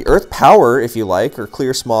 last move can be Earth Power, if you like, or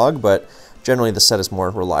Clear Smog, but generally the set is more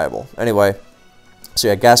reliable. Anyway, so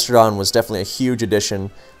yeah, Gastrodon was definitely a huge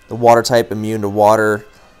addition. The water type, immune to water,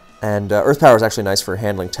 and Earth Power is actually nice for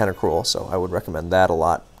handling Tentacruel, so I would recommend that a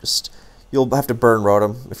lot. Just, you'll have to burn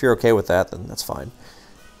Rotom. If you're okay with that, then that's fine.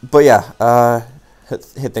 But yeah,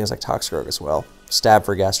 hit things like Toxicroak as well. Stab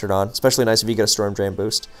for Gastrodon, especially nice if you get a Storm Drain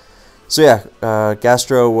boost. So yeah,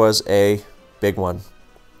 Gastro was a big one.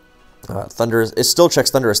 Thundurus, it still checks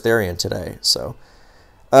Thundurus Therian today, so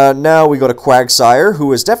Now we go to Quagsire,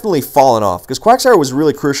 who has definitely fallen off, because Quagsire was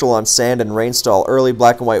really crucial on Sand and Rainstall early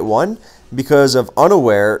Black and White 1 because of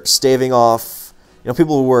Unaware staving off,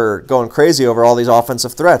 people who were going crazy over all these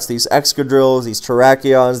offensive threats. These Excadrills, these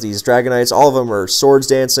Terrakions, these Dragonites, all of them are Swords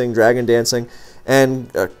Dancing, Dragon Dancing, and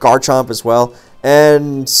Garchomp as well.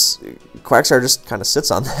 And Quagsire just kind of sits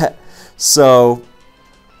on that. So,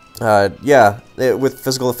 yeah, with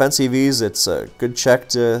physical defense EVs, it's a good check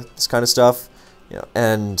to this kind of stuff.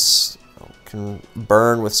 And can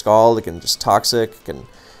burn with Scald, it can just Toxic, it can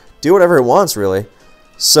do whatever it wants, really.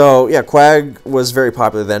 So, yeah, Quag was very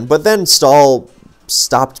popular then, but then Stall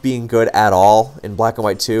stopped being good at all in Black and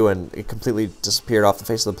White 2, and it completely disappeared off the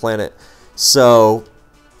face of the planet. So,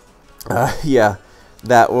 yeah,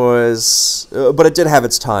 that was... but it did have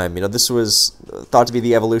its time. This was thought to be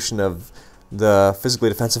the evolution of the physically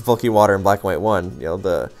defensive Bulky Water in Black and White 1.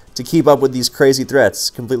 To keep up with these crazy threats,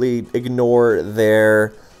 completely ignore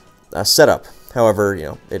their setup. However,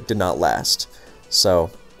 it did not last.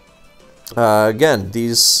 So, again,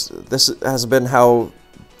 this has been how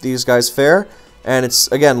these guys fare, and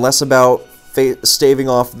it's, again, less about staving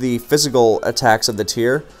off the physical attacks of the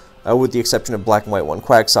tier, with the exception of Black and White 1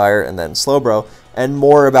 Quagsire and then Slowbro, and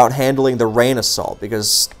more about handling the Rain Assault,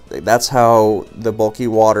 because that's how the Bulky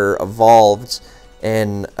Water evolved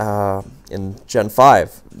in Gen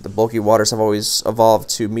 5. The Bulky Waters have always evolved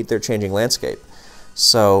to meet their changing landscape.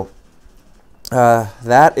 So,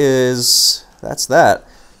 that's that.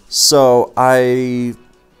 So, I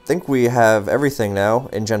think we have everything now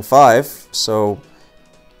in Gen 5. So,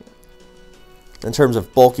 in terms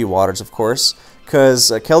of Bulky Waters, of course,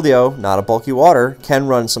 because Keldeo, not a Bulky Water, can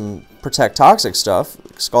run some Protect Toxic stuff.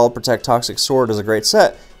 Scald, Protect, Toxic, Sword is a great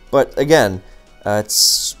set. But, again,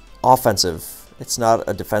 it's offensive. It's not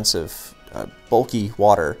a defensive Bulky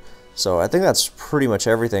Water. So I think that's pretty much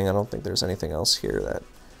everything. I don't think there's anything else here that...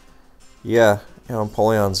 Yeah,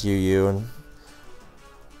 Empoleon's UU, and...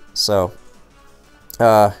 So...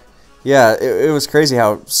 yeah, it was crazy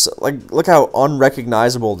how... look how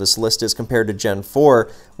unrecognizable this list is compared to Gen 4,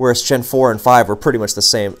 whereas Gen 4 and 5 were pretty much the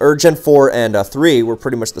same. Or Gen 4 and 3 were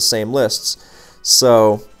pretty much the same lists.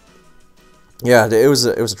 So... Yeah, it was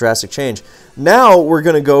a drastic change. Now we're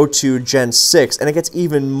going to go to Gen 6, and it gets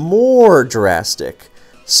even more drastic.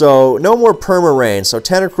 So, no more Perma-Rain. So,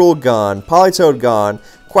 Tentacruel gone, Politoed gone,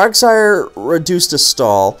 Quagsire reduced to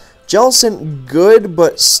Stall, Jellicent good,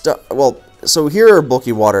 but... well, so here are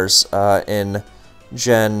Bulky Waters in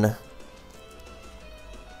Gen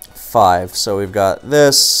 5. So, we've got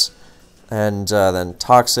this, and then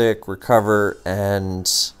Toxic, Recover, and...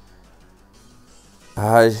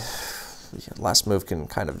 last move can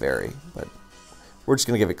kind of vary, but we're just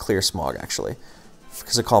going to give it Clear Smog, actually,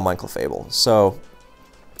 because I call mine Clefable. So,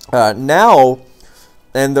 now,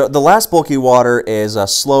 and the last Bulky Water is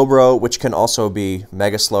Slowbro, which can also be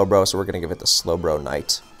Mega Slowbro, so we're going to give it the Slowbro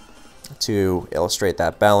Knight to illustrate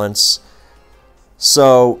that balance.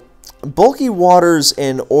 So, Bulky Waters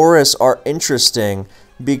in Oris are interesting,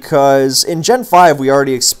 because in Gen 5 we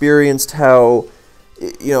already experienced how...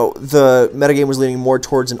 the metagame was leaning more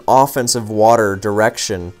towards an offensive water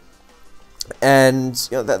direction. And,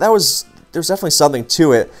 there's definitely something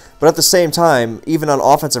to it. But at the same time, even on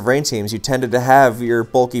offensive rain teams, you tended to have your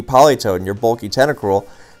bulky Politoed and your bulky Tentacruel.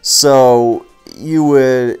 So, you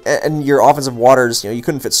would... And your offensive waters, you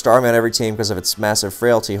couldn't fit Starmie on every team because of its massive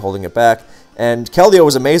frailty holding it back. And Keldeo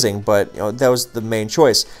was amazing, but, that was the main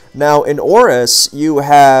choice. Now, in Oris, you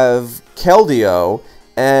have Keldeo...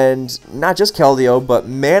 And not just Keldeo, but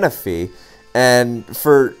Manaphy, and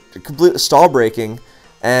for complete stall breaking.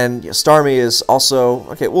 And Starmie is also...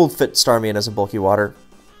 Okay, we'll fit Starmie in as a Bulky Water.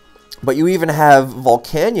 But you even have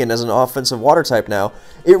Volcanion as an offensive water type now.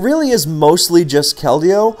 It really is mostly just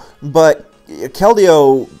Keldeo, but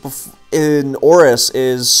Keldeo in Oris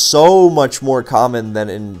is so much more common than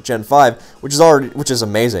in Gen 5, which is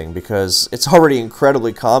amazing, because it's already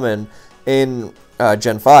incredibly common in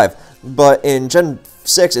Gen 5. But in Gen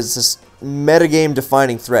 6, it's this metagame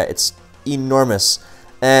defining threat. It's enormous.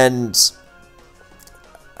 And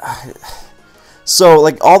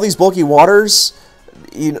so, all these Bulky Waters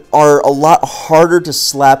are a lot harder to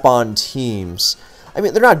slap on teams. I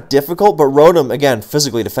mean, they're not difficult, but Rotom, again,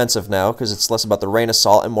 physically defensive now, because it's less about the Rain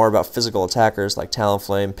Assault and more about physical attackers like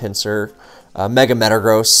Talonflame, Pinsir. Mega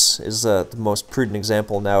Metagross is the most prudent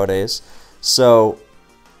example nowadays. So...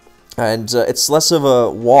 And it's less of a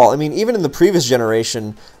wall. I mean, even in the previous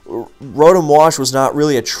generation, Rotom Wash was not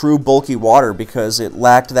really a true Bulky Water because it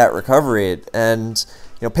lacked that recovery. And,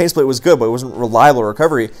 Pain Split was good, but it wasn't reliable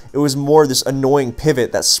recovery. It was more this annoying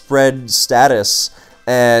pivot that spread status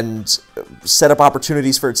and set up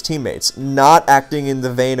opportunities for its teammates, not acting in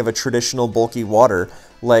the vein of a traditional bulky water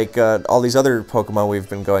like all these other Pokemon we've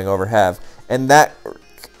been going over have. And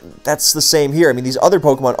that's the same here. I mean, these other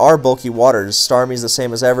Pokemon are bulky waters. Starmie's the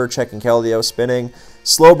same as ever, checking Keldeo, spinning.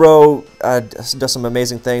 Slowbro does some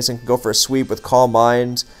amazing things and can go for a sweep with Calm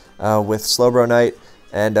Mind with Slowbro Knight.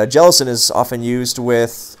 And Jellicent is often used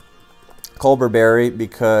with Colbur Berry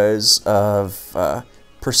because of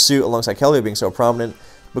Pursuit alongside Keldeo being so prominent.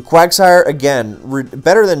 But Quagsire, again,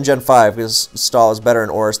 better than Gen 5 because Stall is better in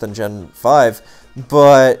Oris than Gen 5.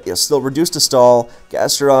 But still reduced to Stall.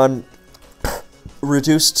 Gastrodon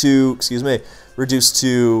reduced to,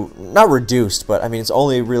 not reduced, but I mean, it's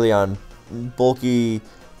only really on bulky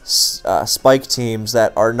spike teams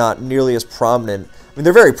that are not nearly as prominent. I mean,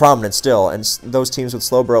 they're very prominent still, and those teams with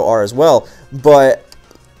Slowbro are as well, but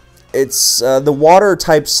it's the water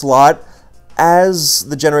type slot, as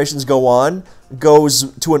the generations go on,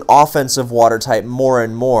 goes to an offensive water type more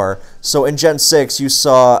and more. So in Gen 6, you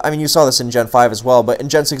saw this in Gen 5 as well, but in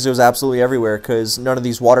Gen 6 it was absolutely everywhere because none of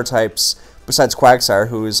these water types, besides Quagsire,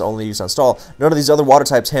 who is only used on Stall, none of these other water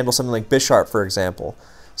types handle something like Bisharp, for example.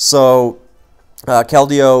 So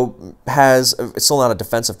Keldeo it's still not a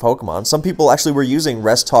defensive Pokemon. Some people actually were using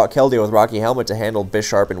Rest Talk Keldeo with Rocky Helmet to handle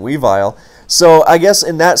Bisharp and Weavile. So I guess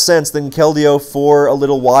in that sense, then Keldeo for a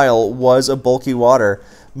little while was a bulky water,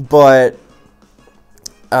 but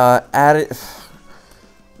but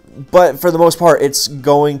for the most part, it's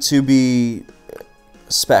going to be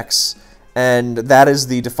Specs, and that is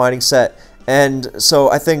the defining set. And so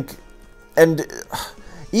I think, and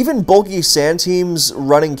even bulky sand teams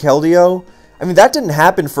running Keldeo, I mean, that didn't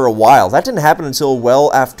happen for a while. That didn't happen until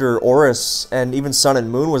well after Oris, and even Sun and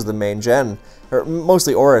Moon was the main gen. Or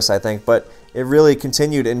mostly Oris, I think, but it really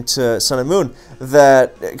continued into Sun and Moon.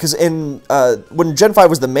 That, because when Gen 5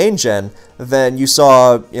 was the main gen, then you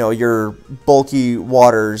saw, your bulky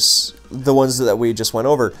waters, the ones that we just went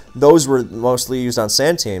over, those were mostly used on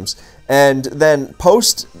sand teams. And then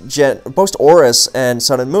post Oris and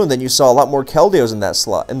Sun and Moon, then you saw a lot more Keldeos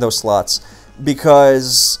in those slots,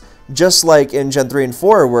 because just like in Gen 3 and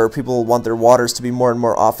 4, where people want their waters to be more and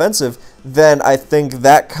more offensive, then I think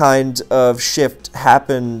that kind of shift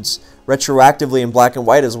happened retroactively in Black and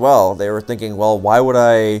White as well. They were thinking, well, why would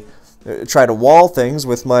I try to wall things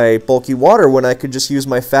with my bulky water when I could just use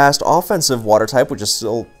my fast offensive water type, which is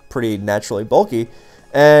still pretty naturally bulky,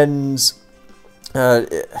 and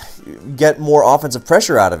get more offensive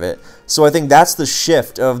pressure out of it. So I think that's the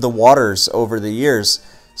shift of the waters over the years.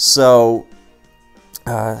 So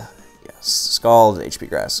Scald, HP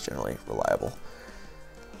Grass, generally reliable.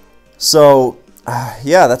 So,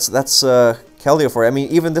 yeah, that's Keldeo for you. I mean,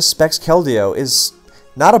 even this Specs Keldeo is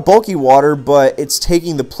not a bulky water, but it's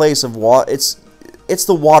taking the place of water. It's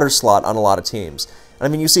the water slot on a lot of teams. I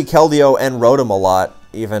mean, you see Keldeo and Rotom a lot,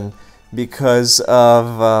 even because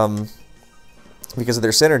of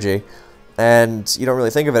their synergy. And you don't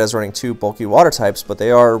really think of it as running two bulky water types, but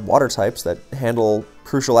they are water types that handle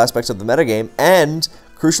crucial aspects of the metagame and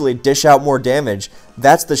crucially dish out more damage.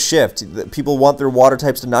 That's the shift. People want their water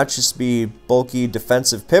types to not just be bulky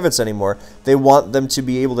defensive pivots anymore. They want them to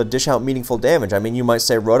be able to dish out meaningful damage. I mean, you might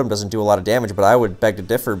say Rotom doesn't do a lot of damage, but I would beg to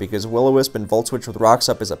differ, because Will-O-Wisp and Volt Switch with Rocks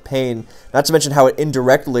Up is a pain, not to mention how it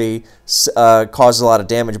indirectly causes a lot of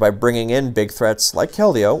damage by bringing in big threats like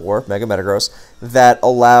Keldeo or Mega Metagross that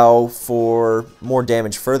allow for more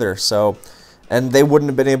damage further. So, and they wouldn't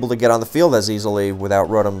have been able to get on the field as easily without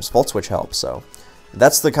Rotom's Volt Switch help. So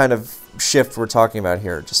that's the kind of shift we're talking about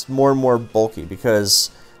here, just more and more bulky, because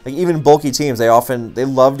like even bulky teams, they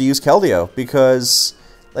love to use Keldeo because,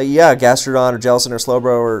 like, yeah, Gastrodon or Jellicent or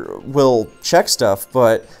Slowbro will check stuff,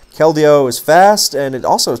 but Keldeo is fast and it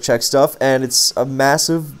also checks stuff, and it's a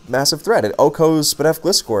massive threat. It OHKOs Spadef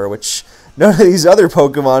Gliscor, which none of these other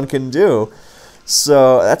Pokemon can do.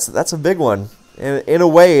 So that's a big one. In a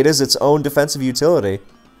way, it is its own defensive utility.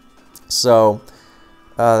 So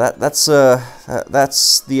that's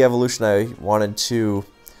the evolution I wanted to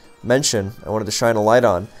mention. I wanted to shine a light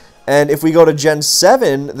on. And if we go to Gen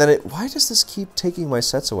 7, then why does this keep taking my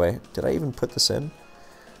sets away? Did I even put this in?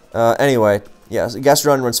 Anyway, yeah,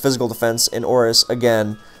 Gastrodon runs physical defense in Oris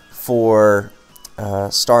again for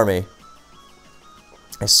Starmie.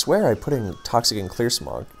 I swear I put in Toxic and Clear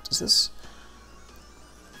Smog. Does this?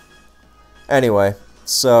 Anyway,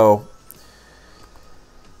 so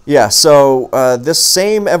yeah, so this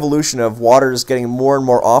same evolution of waters getting more and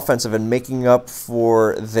more offensive and making up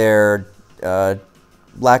for their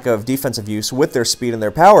lack of defensive use with their speed and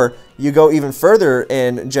their power, you go even further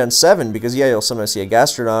in Gen 7, because yeah, you'll sometimes see a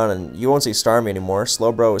Gastrodon and you won't see Starmie anymore.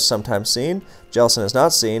 Slowbro is sometimes seen, Jellicent is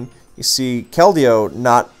not seen. you see Keldeo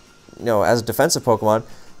not, as a defensive Pokemon.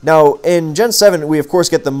 Now, in Gen 7, we of course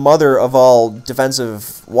get the mother of all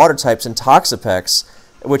defensive water types in Toxapex,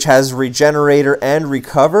 which has Regenerator and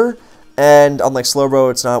Recover, and unlike Slowbro,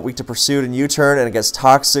 it's not weak to Pursuit and U-Turn, and it gets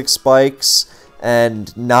Toxic Spikes, and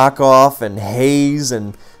Knockoff, and Haze,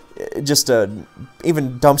 and just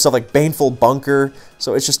even dumb stuff like Baneful Bunker,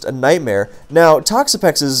 so it's just a nightmare. Now,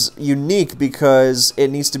 Toxapex is unique because it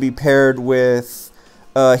needs to be paired with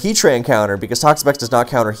a Heatran counter, because Toxapex does not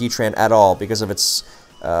counter Heatran at all because of its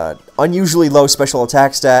unusually low special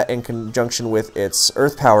attack stat in conjunction with its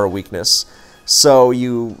Earth Power weakness. So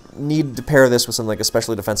you need to pair this with something like a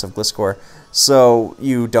specially defensive Gliscor so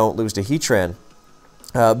you don't lose to Heatran.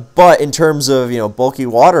 But in terms of, bulky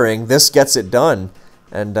watering, this gets it done.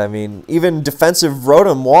 And I mean, even defensive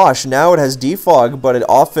Rotom Wash, now it has Defog, but it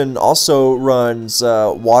often also runs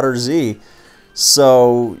Water Z.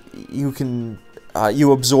 So you can,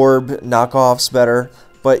 you absorb knockoffs better.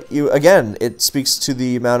 But again, it speaks to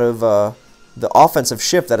the amount of the offensive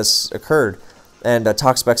shift that has occurred. And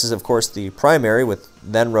Toxapex is, of course, the primary, with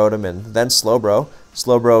then Rotom and then Slowbro.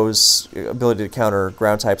 Slowbro's ability to counter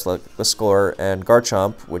ground types like Gliscor and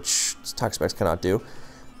Garchomp, which Toxapex cannot do.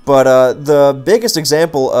 But the biggest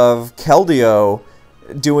example of Keldeo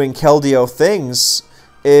doing Keldeo things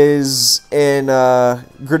is in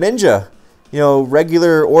Greninja.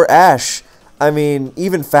 Regular or Ash. I mean,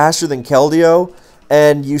 even faster than Keldeo.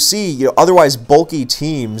 And you see, otherwise bulky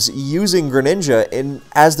teams using Greninja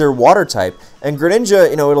as their water type. And Greninja,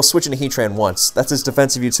 it'll switch into Heatran once. That's its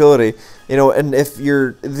defensive utility. And if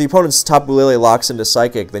the opponent's Tapu Lele locks into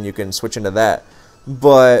Psychic, then you can switch into that.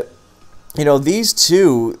 But, these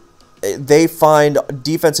two, they find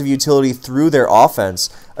defensive utility through their offense,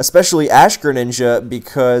 especially Ash Greninja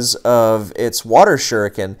because of its Water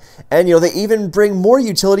Shuriken. And, they even bring more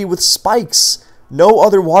utility with Spikes. No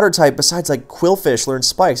other water type besides like Qwilfish learns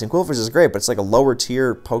Spikes, and Qwilfish is great, but it's like a lower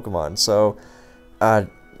tier Pokemon. So, yeah,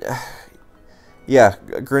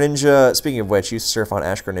 Greninja. Speaking of which, you surf on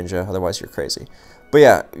Ash Greninja, otherwise you're crazy. But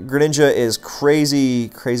yeah, Greninja is crazy,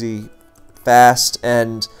 crazy fast,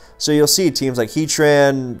 and so you'll see teams like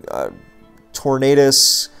Heatran,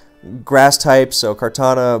 Tornadus, grass types, so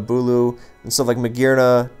Kartana, Bulu, and stuff like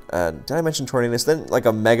Magearna. Did I mention Tornadus? Then like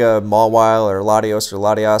a Mega Mawile or Latios or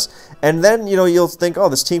Latias. And then, you'll think, oh,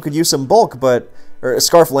 this team could use some bulk, or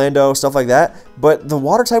Scarflando, stuff like that. But the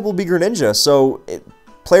water type will be Greninja, so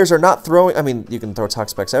players are not throwing... I mean, you can throw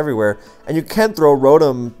Toxapex everywhere, and you can throw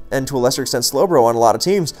Rotom and to a lesser extent Slowbro on a lot of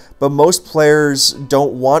teams, but most players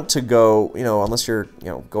don't want to go, unless you're,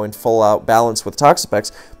 going full out balance with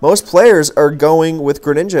Toxapex. Most players are going with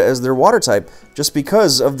Greninja as their water type, just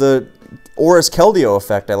because of the Aura's Keldeo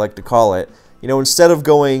effect, I like to call it. Instead of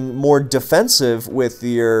going more defensive with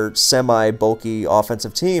your semi-bulky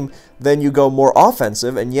offensive team, then you go more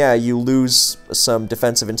offensive, and yeah, you lose some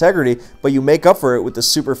defensive integrity, but you make up for it with the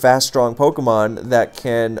super fast, strong Pokemon that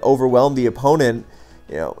can overwhelm the opponent,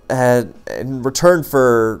 and in return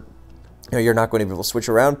for, you're not going to be able to switch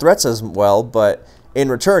around threats as well, but in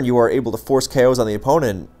return, you are able to force KOs on the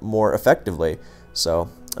opponent more effectively. So,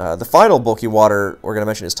 the final bulky water we're going to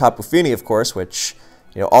mention is Tapu Fini, of course, which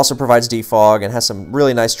also provides defog and has some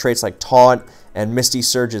really nice traits like Taunt and Misty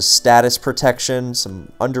Surge's status protection,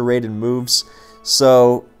 some underrated moves.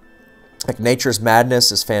 So, like Nature's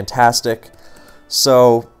Madness is fantastic.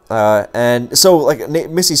 So,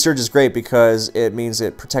 Misty Surge is great because it means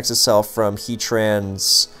it protects itself from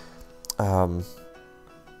Heatran's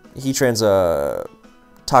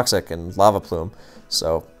Toxic and Lava Plume.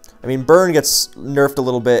 So, I mean, Burn gets nerfed a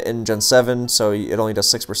little bit in Gen 7, so it only does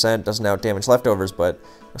 6%, doesn't outdamage leftovers, but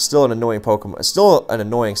still an annoying Pokemon, still an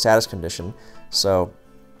annoying status condition. So,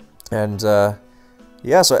 and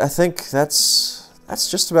yeah, so I think that's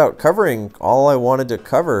just about covering all I wanted to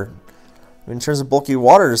cover. In terms of bulky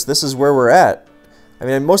waters, this is where we're at. I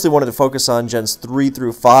mean, I mostly wanted to focus on Gens 3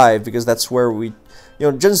 through 5 because that's where we,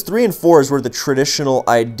 Gens 3 and 4 is where the traditional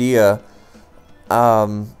idea,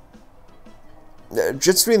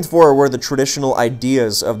 Gens 3 and 4 are where the traditional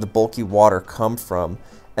ideas of the bulky water come from,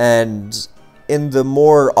 and in the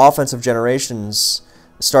more offensive generations,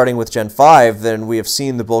 starting with Gen 5, then we have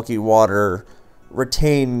seen the bulky water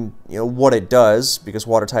retain, what it does, because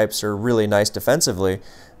water types are really nice defensively,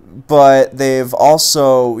 but they've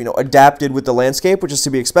also, adapted with the landscape, which is to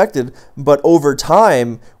be expected, but over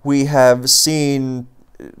time, we have seen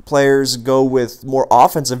players go with more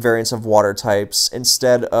offensive variants of water types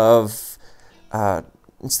instead of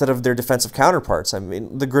their defensive counterparts. I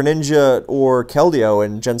mean, the Greninja or Keldeo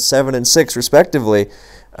in Gen 7 and 6, respectively,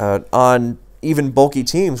 on even bulky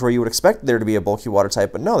teams where you would expect there to be a bulky water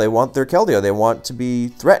type, but no, they want their Keldeo. They want to be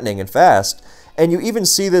threatening and fast. And you even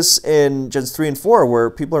see this in Gens 3 and 4, where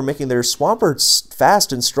people are making their Swampert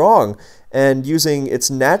fast and strong and using its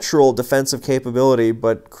natural defensive capability,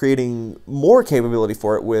 but creating more capability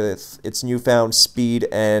for it with its newfound speed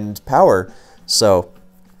and power. So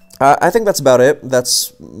I think that's about it.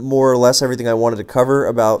 That's more or less everything I wanted to cover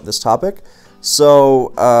about this topic.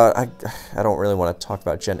 So I don't really want to talk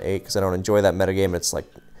about Gen 8 because I don't enjoy that metagame. It's like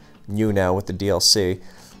new now with the DLC,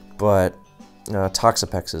 but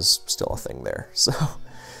Toxapex is still a thing there. So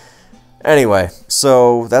anyway,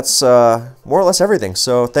 so that's more or less everything.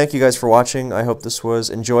 So thank you guys for watching. I hope this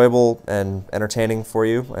was enjoyable and entertaining for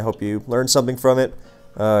you. I hope you learned something from it.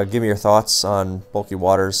 Give me your thoughts on bulky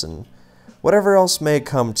waters and whatever else may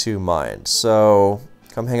come to mind. So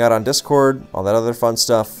come hang out on Discord, all that other fun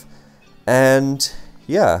stuff. And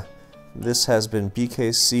yeah, this has been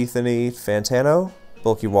BKC Fantano,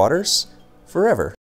 Bulky Waters, forever.